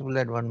possible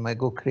that one might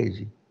go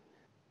crazy.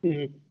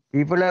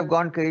 People have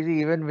gone crazy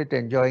even with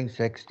enjoying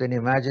sex. Then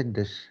imagine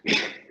this.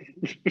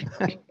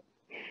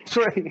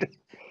 So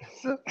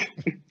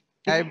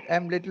I'm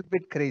a little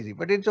bit crazy,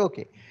 but it's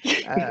okay.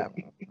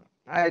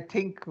 I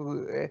think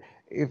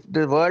if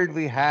the world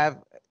we have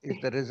is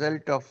the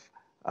result of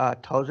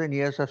 1,000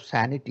 years of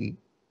sanity,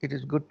 it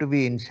is good to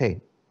be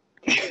insane.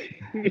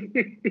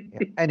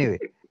 Anyway,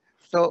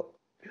 so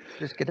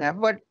this can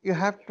happen, but you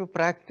have to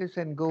practice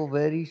and go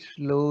very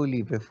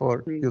slowly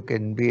before you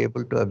can be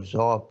able to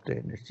absorb the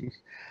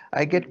energies.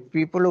 I get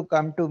people who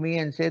come to me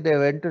and say they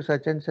went to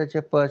such and such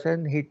a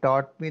person, he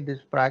taught me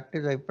this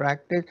practice, I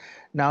practiced,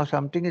 now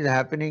something is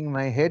happening in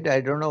my head,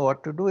 I don't know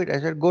what to do it.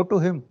 I said, go to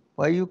him.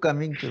 Why are you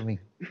coming to me?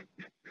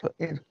 So,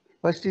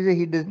 first is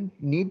he doesn't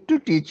need to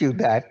teach you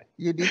that.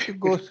 You need to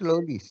go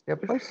slowly,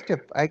 step by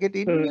step. I get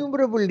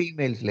innumerable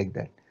emails like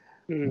that.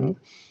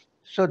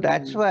 So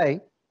that's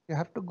why you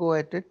have to go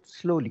at it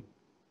slowly,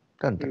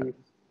 Tantra.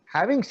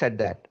 Having said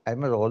that, I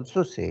must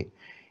also say,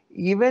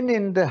 even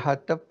in the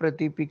Hatha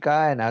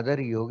Pratipika and other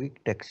yogic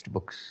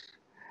textbooks,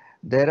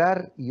 there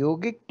are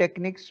yogic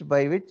techniques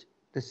by which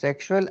the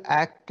sexual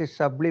act is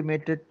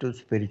sublimated to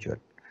spiritual.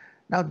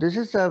 Now, this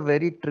is a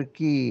very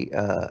tricky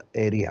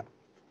area.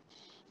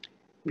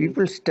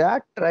 People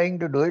start trying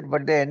to do it,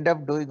 but they end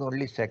up doing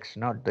only sex,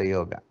 not the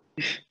yoga.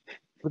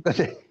 Because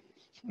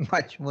it's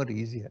much more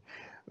easier.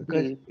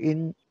 Because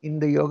in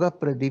the Yoga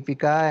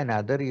Pradipika and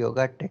other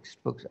yoga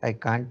textbooks, I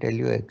can't tell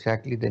you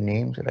exactly the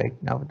names right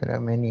now, there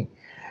are many.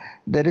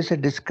 There is a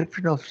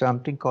description of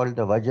something called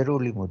the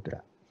Vajroli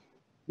Mudra.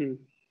 In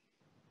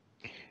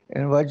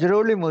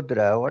Vajroli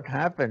Mudra, what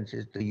happens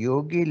is the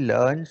yogi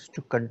learns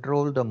to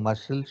control the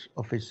muscles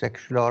of his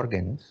sexual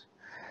organs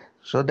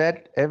so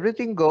that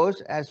everything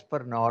goes as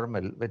per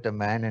normal with a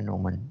man and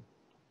woman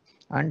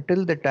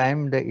until the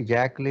time the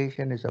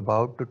ejaculation is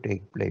about to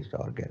take place, the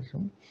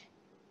orgasm.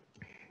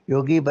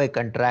 Yogi, by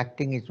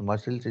contracting his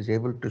muscles, is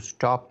able to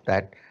stop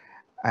that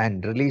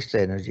and release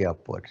the energy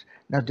upwards.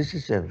 Now, this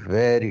is a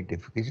very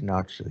difficult, it's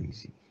not so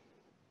easy.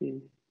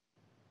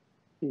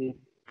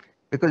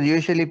 Because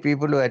usually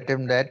people who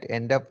attempt that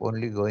end up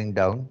only going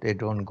down, they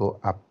don't go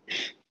up.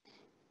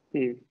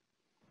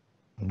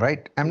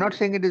 Right? I'm not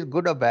saying it is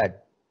good or bad.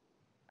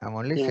 I'm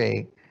only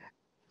saying.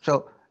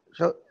 So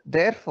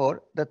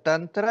therefore, the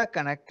Tantra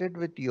connected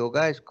with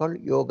yoga is called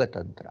Yoga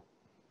Tantra.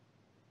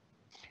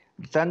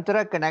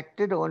 Tantra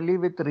connected only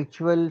with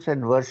rituals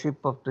and worship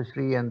of the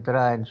Sri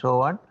Yantra and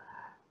so on,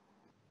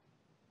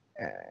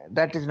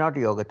 that is not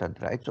Yoga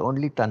Tantra, it's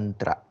only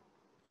Tantra.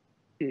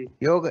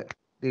 Yoga,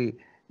 the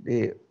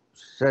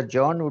Sir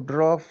John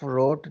Woodruff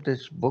wrote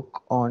this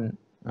book on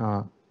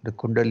the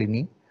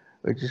Kundalini,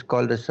 which is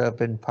called the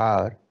Serpent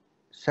Power,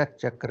 Sat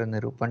Chakra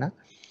Nirupana.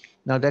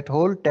 Now that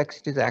whole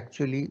text is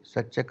actually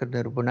Sat Chakra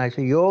Nirupana, it's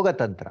a Yoga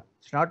Tantra.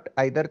 It's not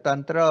either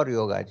Tantra or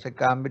Yoga, it's a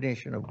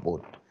combination of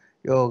both,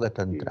 Yoga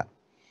Tantra.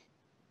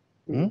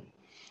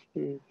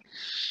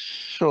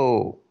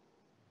 So,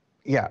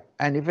 yeah,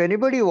 and if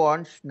anybody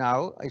wants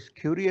now, is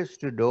curious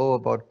to know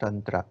about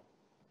Tantra,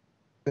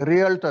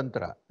 real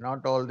Tantra,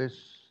 not all these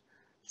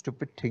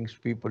stupid things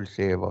people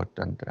say about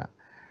Tantra,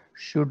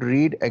 should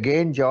read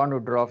again John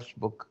Woodruff's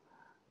book,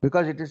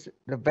 because it is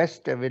the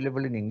best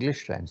available in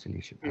English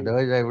translation.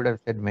 Otherwise, I would have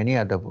said many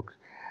other books,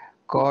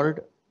 called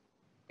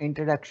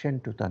Introduction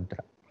to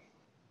Tantra.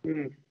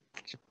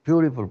 It's a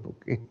beautiful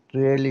book. It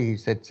really, he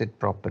sets it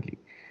properly.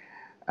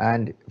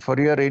 And for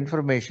your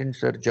information,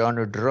 Sir John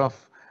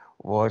Woodruff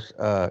was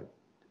a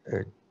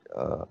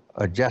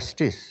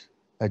justice,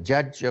 a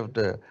judge of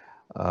the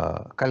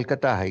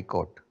Calcutta High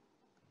Court,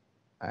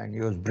 and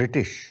he was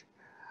British.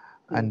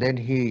 And then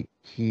he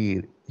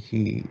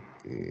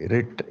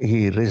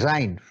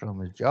resigned from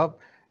his job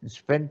and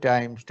spent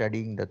time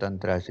studying the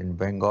tantras in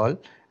Bengal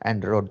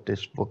and wrote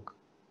this book,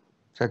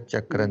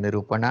 Satchakra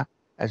Nirupana,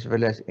 as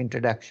well as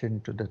Introduction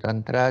to the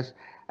Tantras,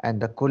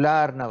 and the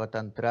Kular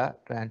Navatantra,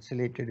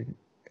 translated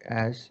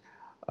as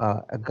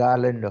a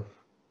garland of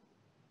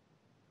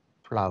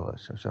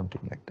flowers or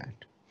something like that.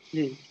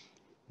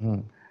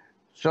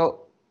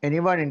 So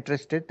anyone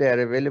interested, they are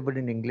available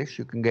in English.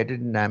 You can get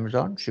it in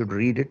Amazon. Should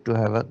read it to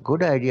have a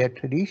good idea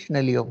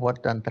traditionally of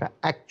what Tantra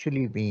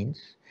actually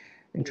means,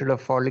 instead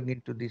of falling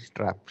into these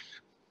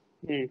traps.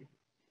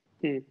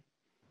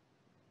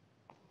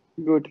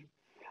 Good.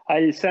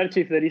 I'll search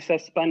if there is a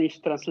Spanish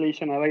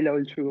translation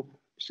available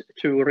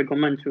to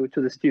recommend to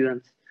the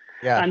students.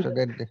 Yeah. And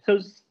so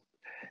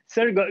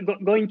sir,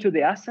 going to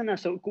the asana,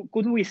 so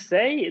could we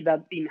say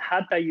that in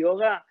Hatha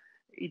Yoga,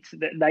 it's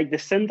like the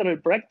central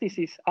practice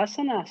is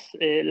asanas,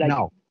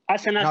 No,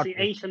 asanas in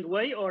ancient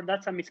way, or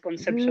that's a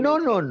misconception?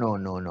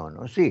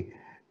 No. See,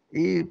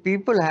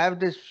 people have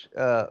this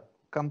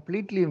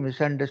completely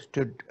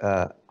misunderstood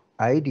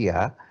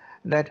idea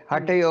that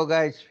Hatha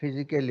Yoga is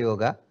physical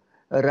yoga,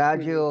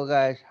 Raja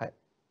Yoga is...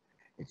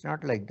 It's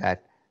not like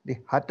that. The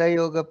Hatha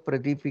Yoga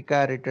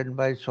Pradipika, written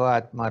by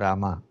Swatma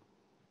Rama,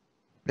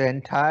 the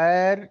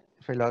entire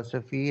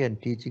philosophy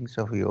and teachings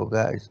of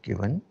yoga is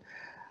given.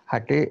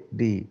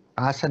 The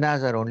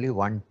asanas are only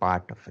one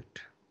part of it.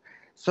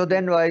 So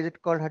then why is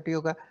it called Hatha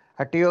Yoga?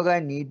 Hatha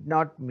Yoga need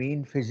not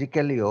mean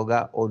physical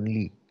yoga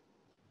only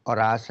or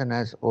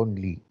asanas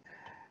only.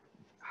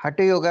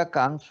 Hatha Yoga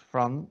comes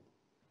from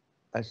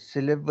a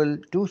syllable,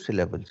 two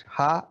syllables,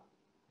 ha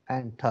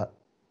and tha.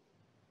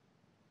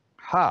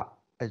 Ha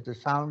is the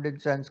sound in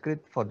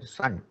Sanskrit for the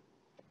sun,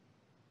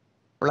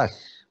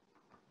 plus.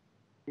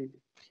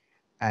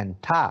 And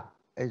tha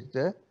is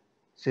the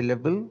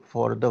syllable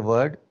for the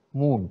word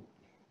moon,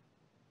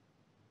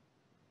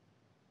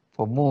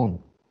 for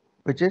moon,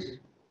 which is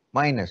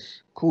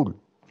minus, cool,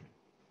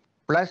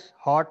 plus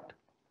hot,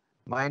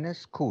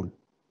 minus cool.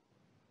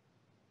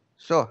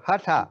 So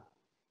Hatha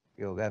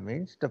Yoga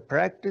means the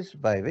practice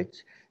by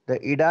which the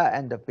Ida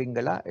and the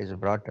Pingala is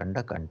brought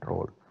under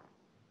control,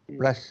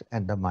 plus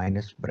and the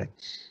minus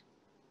breaths.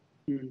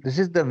 This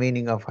is the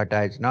meaning of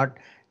Hatha. It's not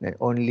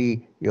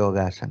only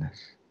yogasanas.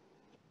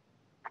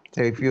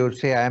 So if you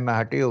say I am a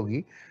Hatha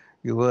Yogi,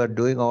 you are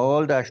doing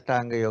all the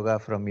Ashtanga Yoga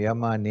from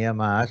Yama,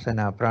 Niyama,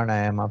 Asana,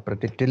 Pranayama,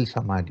 Prati till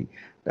Samadhi.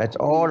 That's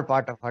all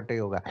part of Hatha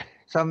Yoga.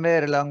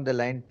 Somewhere along the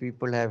line,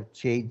 people have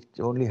changed.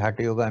 Only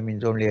Hatha Yoga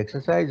means only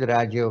exercise.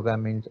 Raja Yoga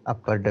means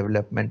upper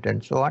development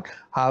and so on.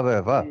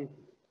 However,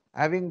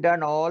 having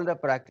done all the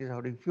practice,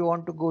 if you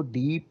want to go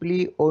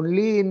deeply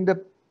only in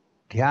the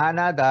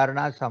Dhyana,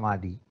 Dharana,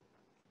 Samadhi,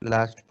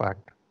 last part,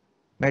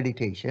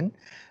 meditation,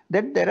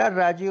 then there are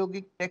Raja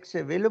Yogic texts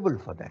available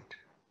for that.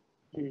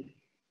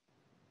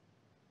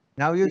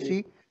 Now you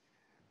see,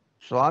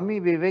 Swami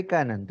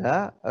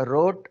Vivekananda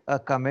wrote a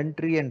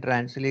commentary and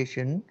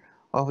translation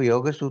of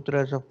Yoga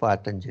Sutras of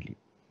Patanjali.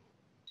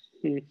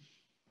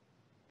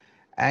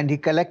 And he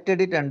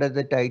collected it under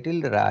the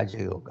title Raja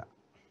Yoga.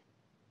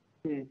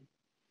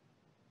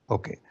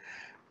 Okay.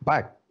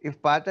 But if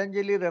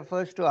Patanjali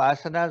refers to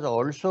asanas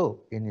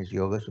also in his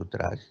Yoga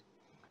Sutras,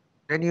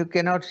 then you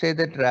cannot say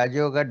that Raja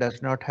Yoga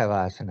does not have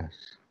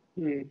asanas.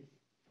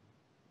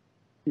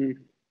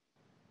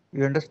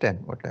 You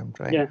understand what I'm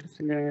trying to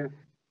say?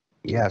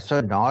 Yeah,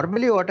 so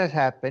normally what has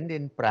happened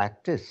in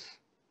practice,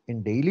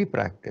 in daily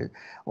practice,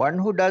 one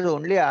who does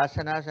only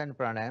asanas and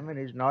pranayama and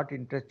is not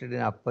interested in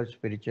upper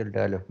spiritual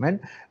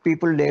development,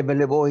 people label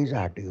him, oh, he's a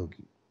Hatha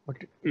Yogi. But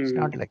it's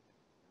not like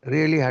that.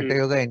 Really, Hatha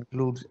Yoga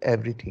includes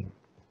everything.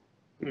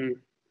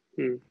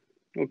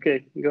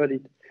 Okay, got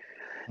it.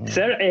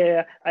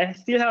 Sir, I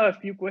still have a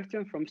few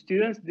questions from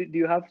students. Do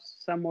you have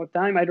some more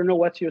time? I don't know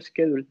what's your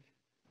schedule.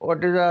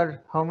 What is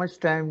how much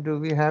time do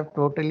we have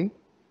totally?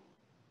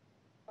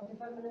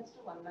 45 minutes to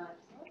 1 hour.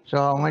 So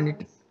how many?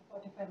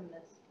 45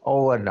 minutes.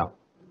 Over now.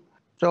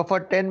 So for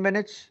 10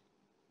 minutes,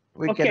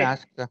 we can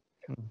ask.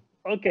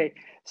 Okay,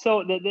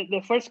 so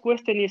the first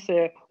question is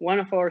one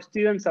of our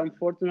students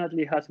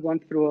unfortunately has gone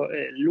through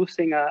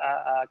losing a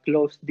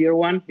close dear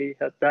one. He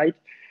has died.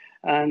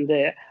 And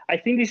I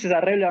think this is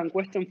a relevant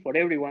question for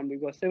everyone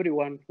because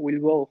everyone will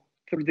go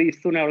through this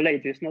sooner or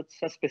later. It's not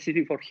so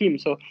specific for him.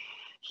 So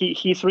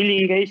he's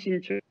really engaged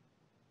into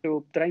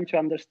trying to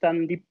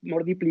understand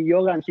more deeply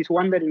yoga, and he's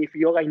wondering if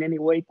yoga in any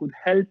way could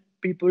help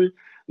people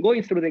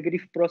going through the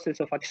grief process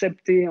of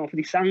accepting, of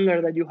this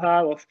anger that you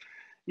have, of,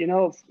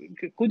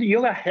 could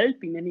yoga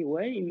help in any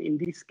way in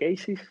these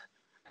cases?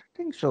 I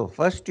think so.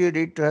 First, you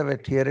need to have a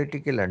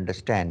theoretical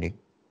understanding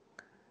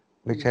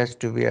which has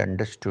to be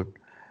understood,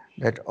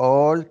 that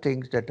all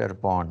things that are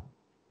born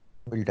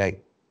will die.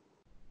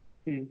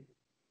 There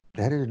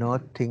is no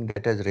thing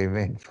that has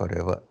remained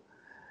forever.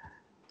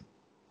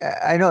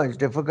 I know it's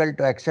difficult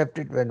to accept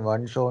it when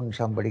one's own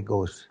somebody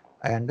goes.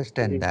 I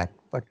understand that.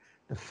 But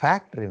the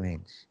fact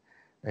remains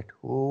that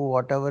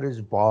whatever is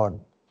born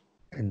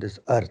in this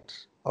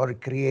earth or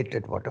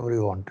created, whatever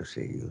you want to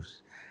say,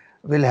 use,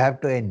 will have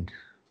to end.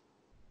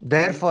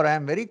 Therefore, I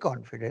am very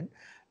confident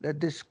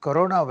that this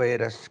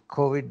coronavirus,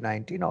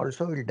 COVID-19,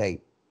 also will die.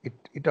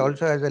 It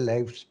also has a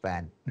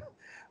lifespan.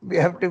 We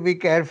have to be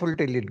careful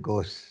till it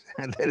goes.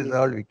 That is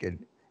all we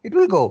can. It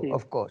will go,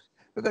 of course,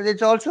 because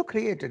it's also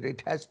created.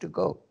 It has to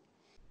go.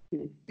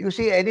 You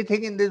see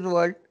anything in this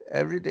world,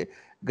 everything.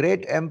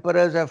 Great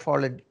emperors have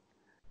fallen.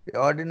 The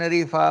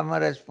ordinary farmer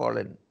has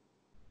fallen.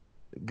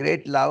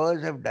 Great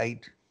lovers have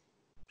died,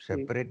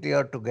 separately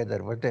or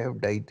together, but they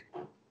have died.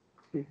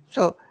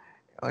 So,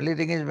 only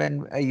thing is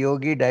when a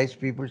yogi dies,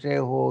 people say,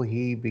 oh,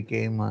 he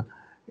became a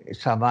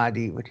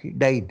samadhi, but he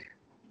died.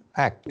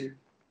 Fact.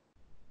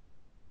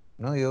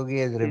 No yogi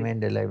has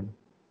remained alive.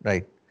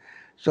 Right.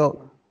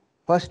 So,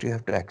 first you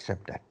have to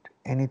accept that.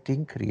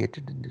 Anything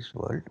created in this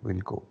world will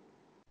go.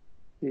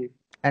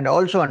 And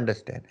also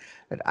understand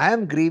that I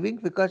am grieving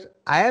because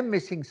I am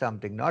missing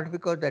something, not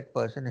because that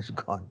person is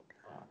gone.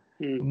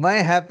 My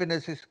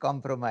happiness is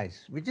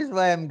compromised, which is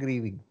why I am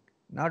grieving,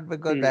 not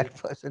because that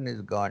person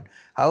is gone.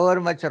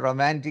 However much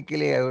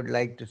romantically I would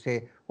like to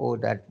say, oh,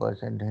 that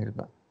person is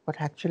gone. But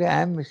actually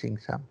I am missing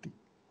something.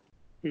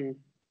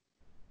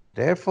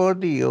 Therefore,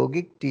 the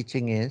yogic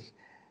teaching is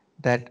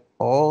that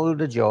all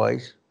the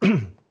joys,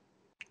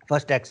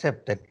 first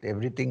accept that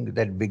everything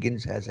that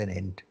begins has an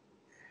end.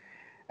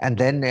 And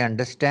then they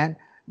understand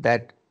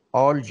that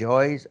all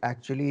joy is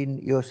actually in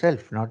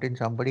yourself, not in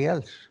somebody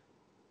else.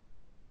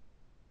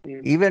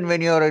 Even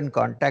when you are in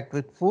contact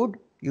with food,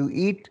 you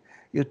eat,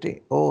 you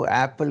think, oh,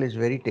 apple is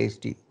very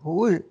tasty.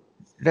 Who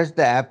does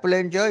the apple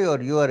enjoy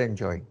or you are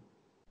enjoying?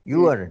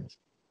 You are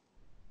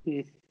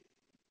enjoying.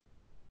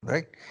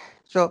 Right?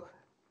 So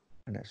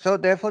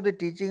therefore the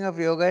teaching of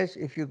yoga is,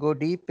 if you go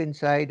deep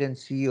inside and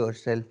see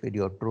yourself in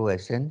your true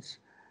essence,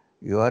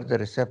 you are the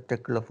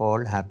receptacle of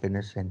all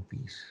happiness and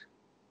peace.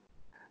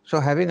 So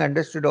having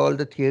understood all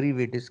the theory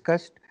we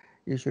discussed,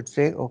 you should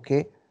say,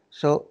 okay,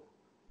 so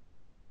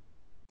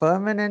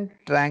permanent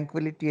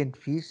tranquility and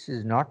peace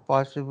is not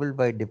possible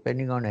by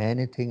depending on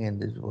anything in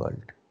this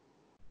world.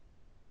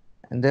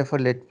 And therefore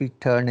let me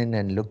turn in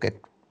and look at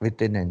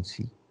within and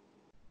see.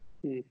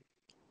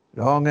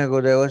 Long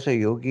ago there was a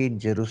yogi in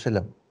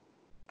Jerusalem,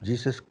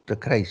 Jesus the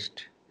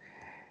Christ.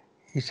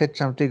 He said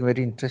something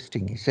very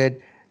interesting. He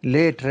said,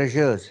 lay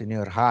treasures in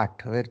your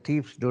heart where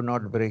thieves do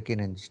not break in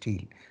and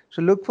steal.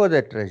 So look for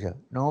that treasure.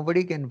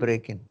 Nobody can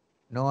break in.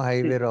 No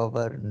highway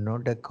robber, no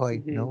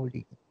dacoit,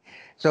 nobody.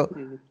 So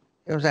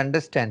you must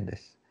understand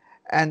this.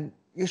 And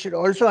you should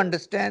also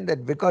understand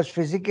that because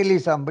physically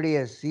somebody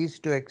has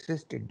ceased to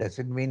exist, it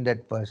doesn't mean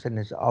that person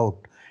is out.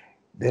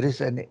 There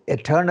is an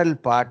eternal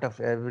part of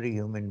every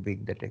human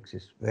being that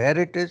exists. Where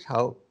it is,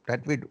 how,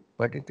 that we do,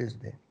 but it is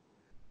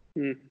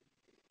there.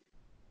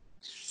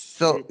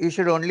 So you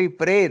should only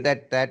pray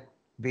that that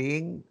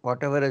being,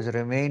 whatever has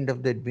remained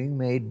of that being,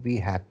 may it be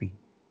happy.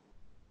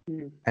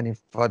 And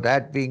if for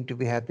that being to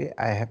be happy,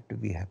 I have to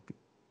be happy.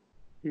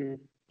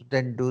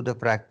 Then do the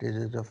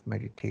practices of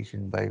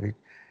meditation by which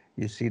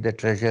you see the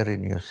treasure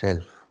in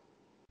yourself.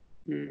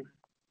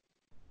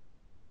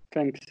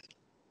 Thanks.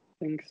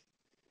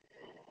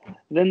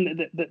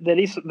 Then there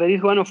is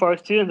one of our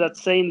students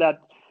that's saying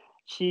that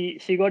she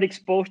got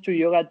exposed to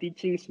yoga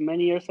teachings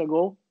many years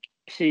ago.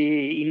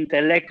 She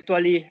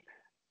intellectually,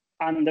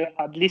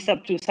 at least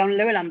up to some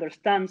level,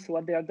 understands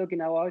what they are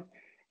talking about.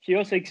 She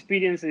also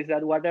experiences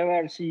that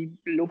whatever she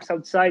looks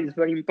outside is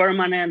very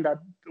impermanent, that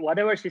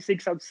whatever she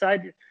seeks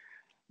outside,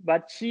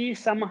 but she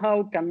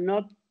somehow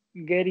cannot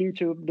get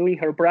into doing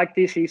her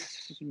practice.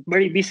 She's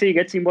very busy,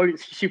 gets involved,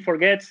 she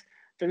forgets.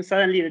 Then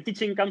suddenly the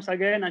teaching comes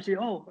again and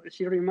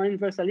she reminds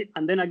herself,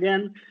 and then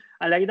again.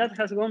 And like that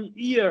has gone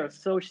years.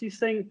 So she's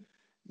saying,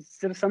 is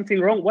there something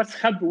wrong? What's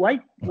happened? Why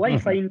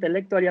if I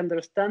intellectually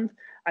understand,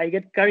 I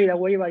get carried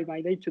away by my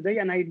day-to-day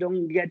and I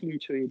don't get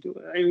into it?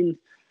 I mean,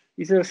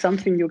 is there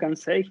something you can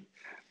say?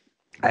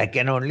 I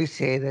can only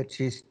say that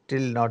she's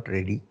still not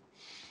ready.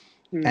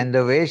 And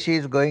the way she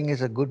is going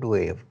is a good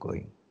way of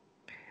going.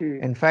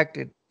 In fact,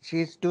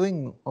 she's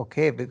doing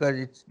okay, because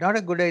it's not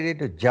a good idea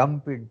to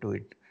jump into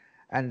it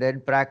and then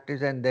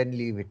practice and then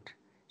leave it.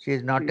 She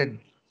is not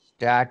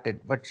started,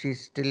 but she's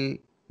still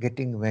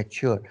getting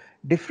mature.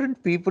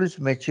 Different people's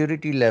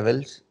maturity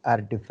levels are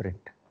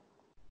different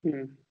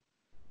in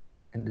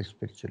the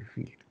spiritual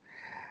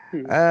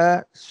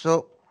field.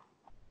 So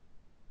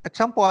at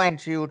some point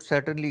she would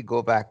certainly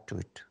go back to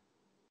it.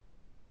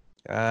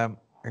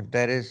 If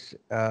there is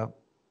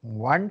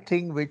one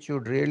thing which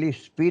would really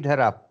speed her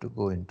up to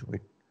go into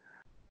it,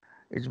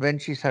 is when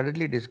she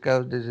suddenly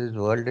discovers this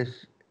world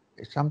is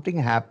something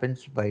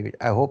happens by which,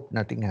 I hope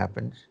nothing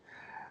happens,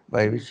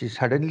 by which she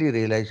suddenly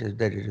realizes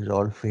that it is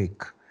all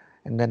fake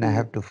and then I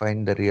have to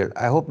find the real.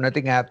 I hope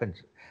nothing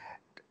happens.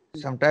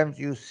 Sometimes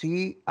you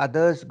see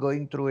others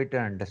going through it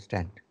and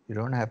understand. You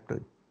don't have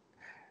to.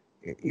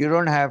 You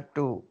don't have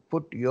to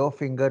put your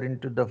finger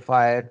into the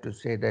fire to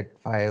say that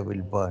fire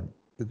will burn.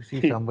 You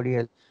see somebody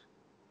else,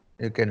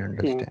 you can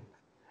understand.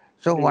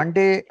 So one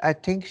day, I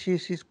think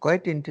she's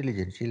quite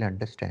intelligent. She'll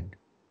understand.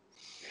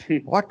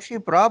 What she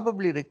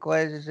probably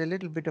requires is a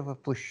little bit of a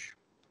push.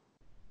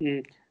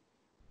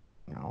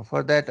 Now,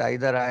 for that,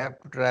 either I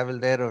have to travel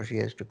there or she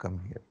has to come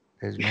here.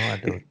 There's no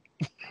other way.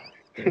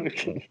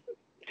 Okay.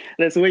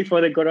 Let's wait for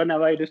the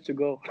coronavirus to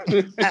go.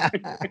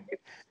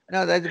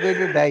 No, that's going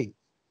to die.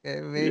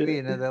 Maybe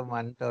another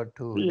month or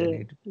two. They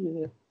need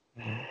to...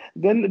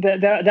 Then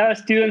there are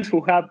students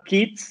who have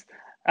kids,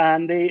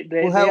 and they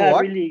are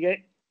what?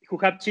 really who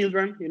have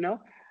children,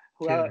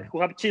 who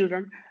have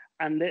children,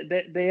 and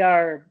they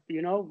are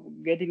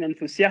getting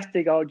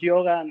enthusiastic about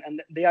yoga,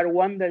 and they are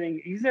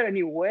wondering, is there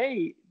any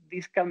way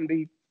this can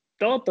be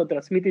taught or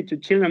transmitted to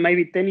children,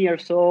 maybe 10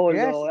 years old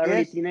or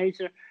early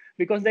teenager,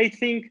 because they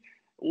think,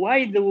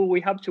 why do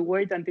we have to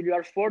wait until you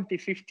are 40,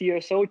 50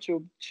 years old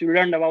to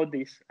learn about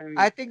this?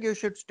 I think you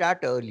should start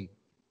early,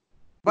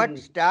 but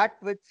start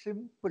with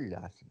simple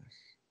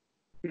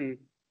asanas.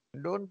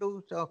 Don't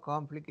do so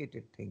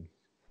complicated things.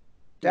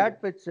 Start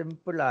with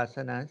simple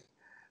asanas.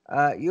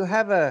 You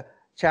have a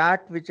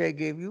chart which I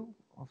gave you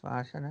of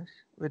asanas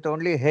with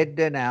only head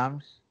and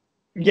arms.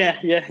 Yeah.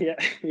 I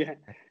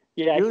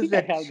think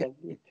I have that.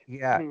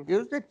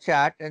 Use the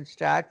chart and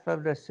start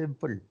from the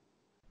simple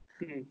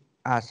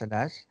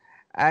asanas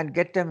and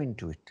get them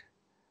into it.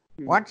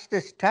 Once they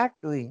start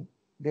doing,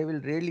 they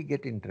will really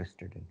get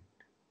interested in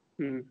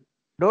it.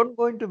 Don't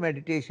go into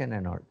meditation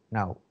and all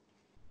now.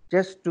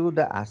 Just do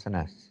the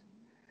asanas.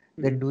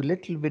 Then do a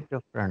little bit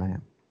of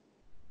pranayam.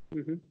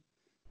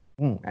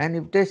 And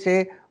if they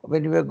say,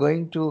 when we are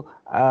going to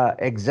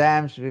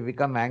exams, we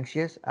become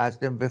anxious, ask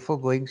them before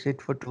going,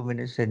 sit for 2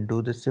 minutes and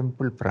do the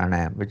simple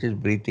pranayam, which is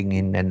breathing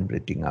in and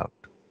breathing out.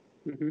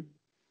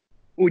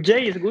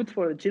 Ujjayi is good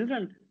for the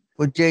children?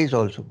 Ujjayi is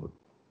also good.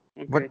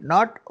 Okay. But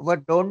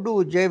don't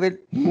do Ujjayi with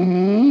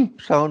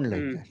sound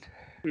like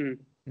that.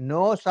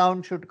 No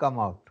sound should come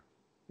out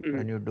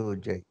when you do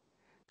Ujjayi.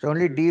 It's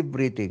only deep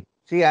breathing.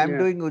 See, I'm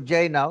doing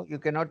Ujjayi now. You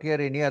cannot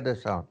hear any other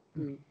sound.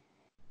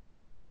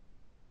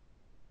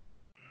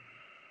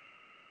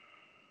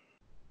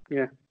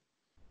 Yeah.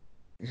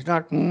 It's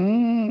not.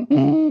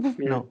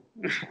 No.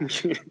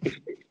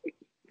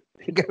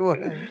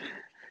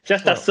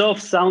 Just a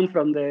soft sound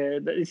from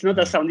it's not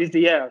a sound, it's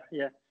the air.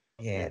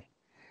 Yeah.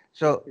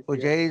 So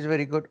Ujjayi is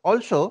very good.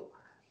 Also,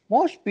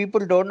 most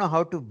people don't know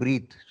how to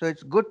breathe. So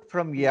it's good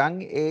from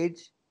young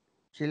age,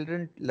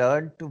 children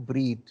learn to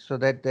breathe so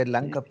that their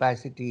lung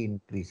capacity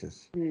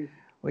increases.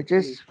 Which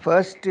is,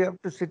 first you have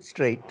to sit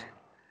straight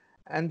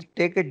and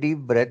take a deep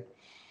breath,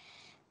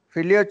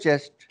 fill your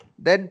chest,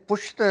 then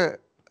push the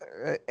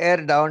air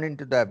down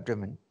into the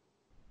abdomen.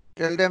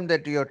 Tell them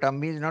that your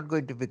tummy is not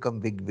going to become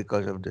big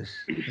because of this.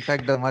 In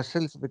fact, the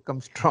muscles become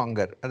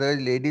stronger.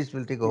 Otherwise, ladies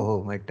will think,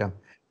 oh, my tummy.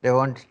 They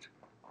want...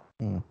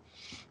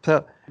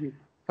 So,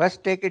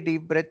 first take a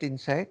deep breath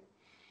inside,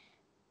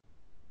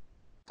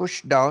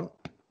 push down,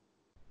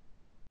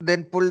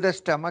 then pull the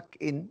stomach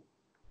in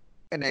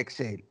and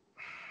exhale.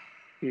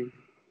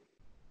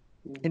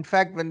 In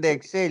fact, when they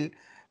exhale,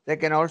 they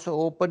can also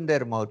open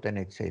their mouth and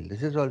exhale.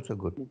 This is also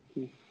good.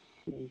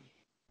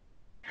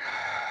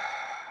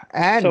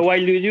 And so while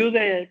you do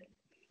the...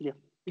 Go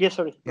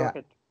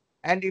ahead.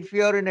 And if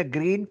you are in a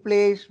green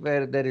place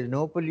where there is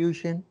no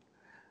pollution,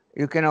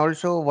 you can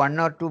also 1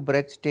 or 2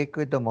 breaths take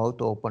with the mouth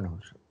open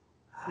also.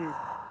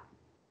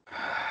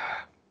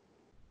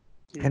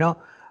 You know,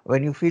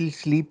 when you feel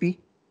sleepy,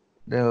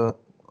 you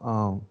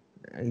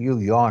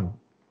yawn.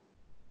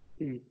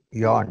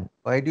 Yawn.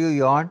 Why do you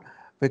yawn?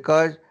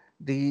 Because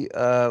the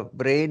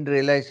brain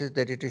realizes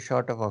that it is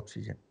short of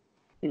oxygen.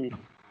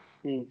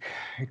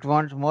 It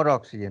wants more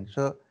oxygen.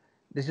 So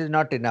this is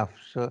not enough.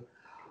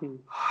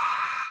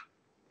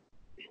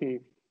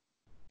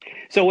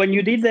 So when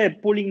you did the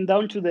pulling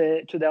down to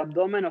the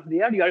abdomen of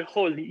the air, you are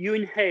holding. You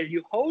inhale,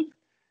 you hold,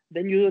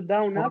 then you do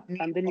down up,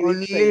 and then you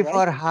exhale,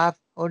 right?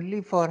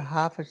 Only for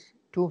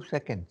 2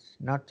 seconds,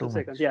 not 2 2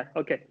 seconds. much. Yeah.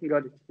 Okay.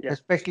 Got it. Yeah.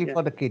 Especially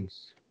for the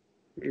kids.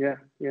 Yeah.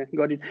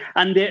 Got it.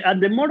 And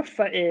the more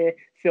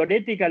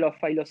theoretical or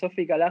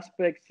philosophical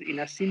aspects in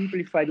a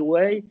simplified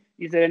way,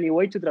 is there any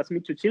way to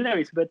transmit to children?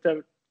 It's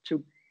better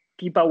to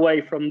keep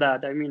away from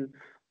that. I mean,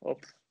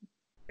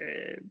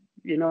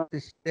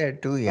 they're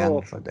too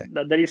young for that.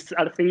 That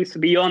are things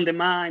beyond the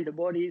mind, the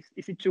body.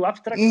 Is it too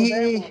abstract for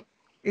them?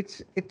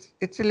 It's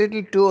a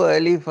little too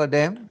early for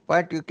them,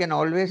 but you can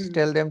always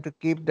tell them to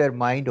keep their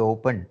mind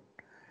open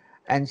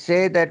and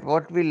say that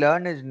what we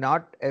learn is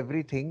not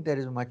everything. There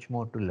is much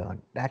more to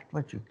learn. That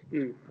much you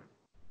can.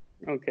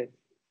 Okay.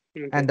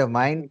 And the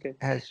mind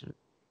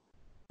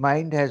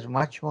has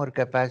much more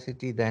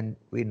capacity than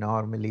we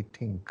normally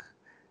think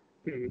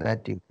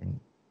that you can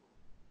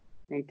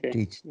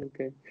teach them.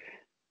 Okay.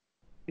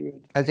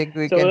 I think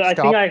we can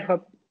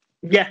stop.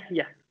 Yeah.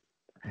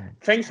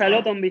 Thanks a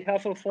lot on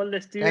behalf of all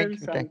the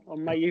students Thank and you.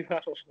 on my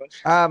behalf of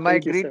course. My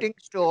Thank you, sir.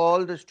 greetings to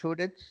all the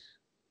students.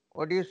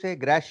 What do you say?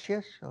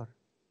 Gracias or?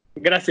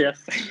 Gracias.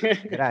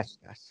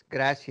 Gracias.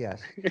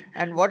 Gracias.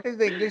 And what is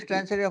the English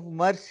translation of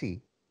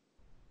mercy?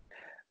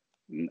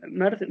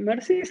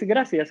 Merci is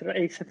gracias.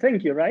 It's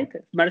thank you, right?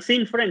 Merci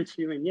in French,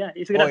 you mean? Yeah,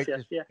 it's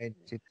gracias. Yeah.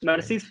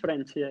 Merci is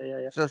French.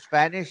 Yeah. So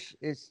Spanish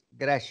is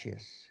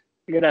gracias.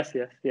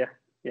 Gracias. Yeah.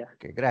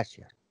 Okay,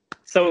 gracias.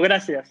 So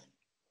gracias.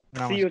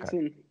 See you Namaskar.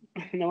 soon.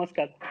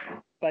 Namaskar.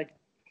 Bye.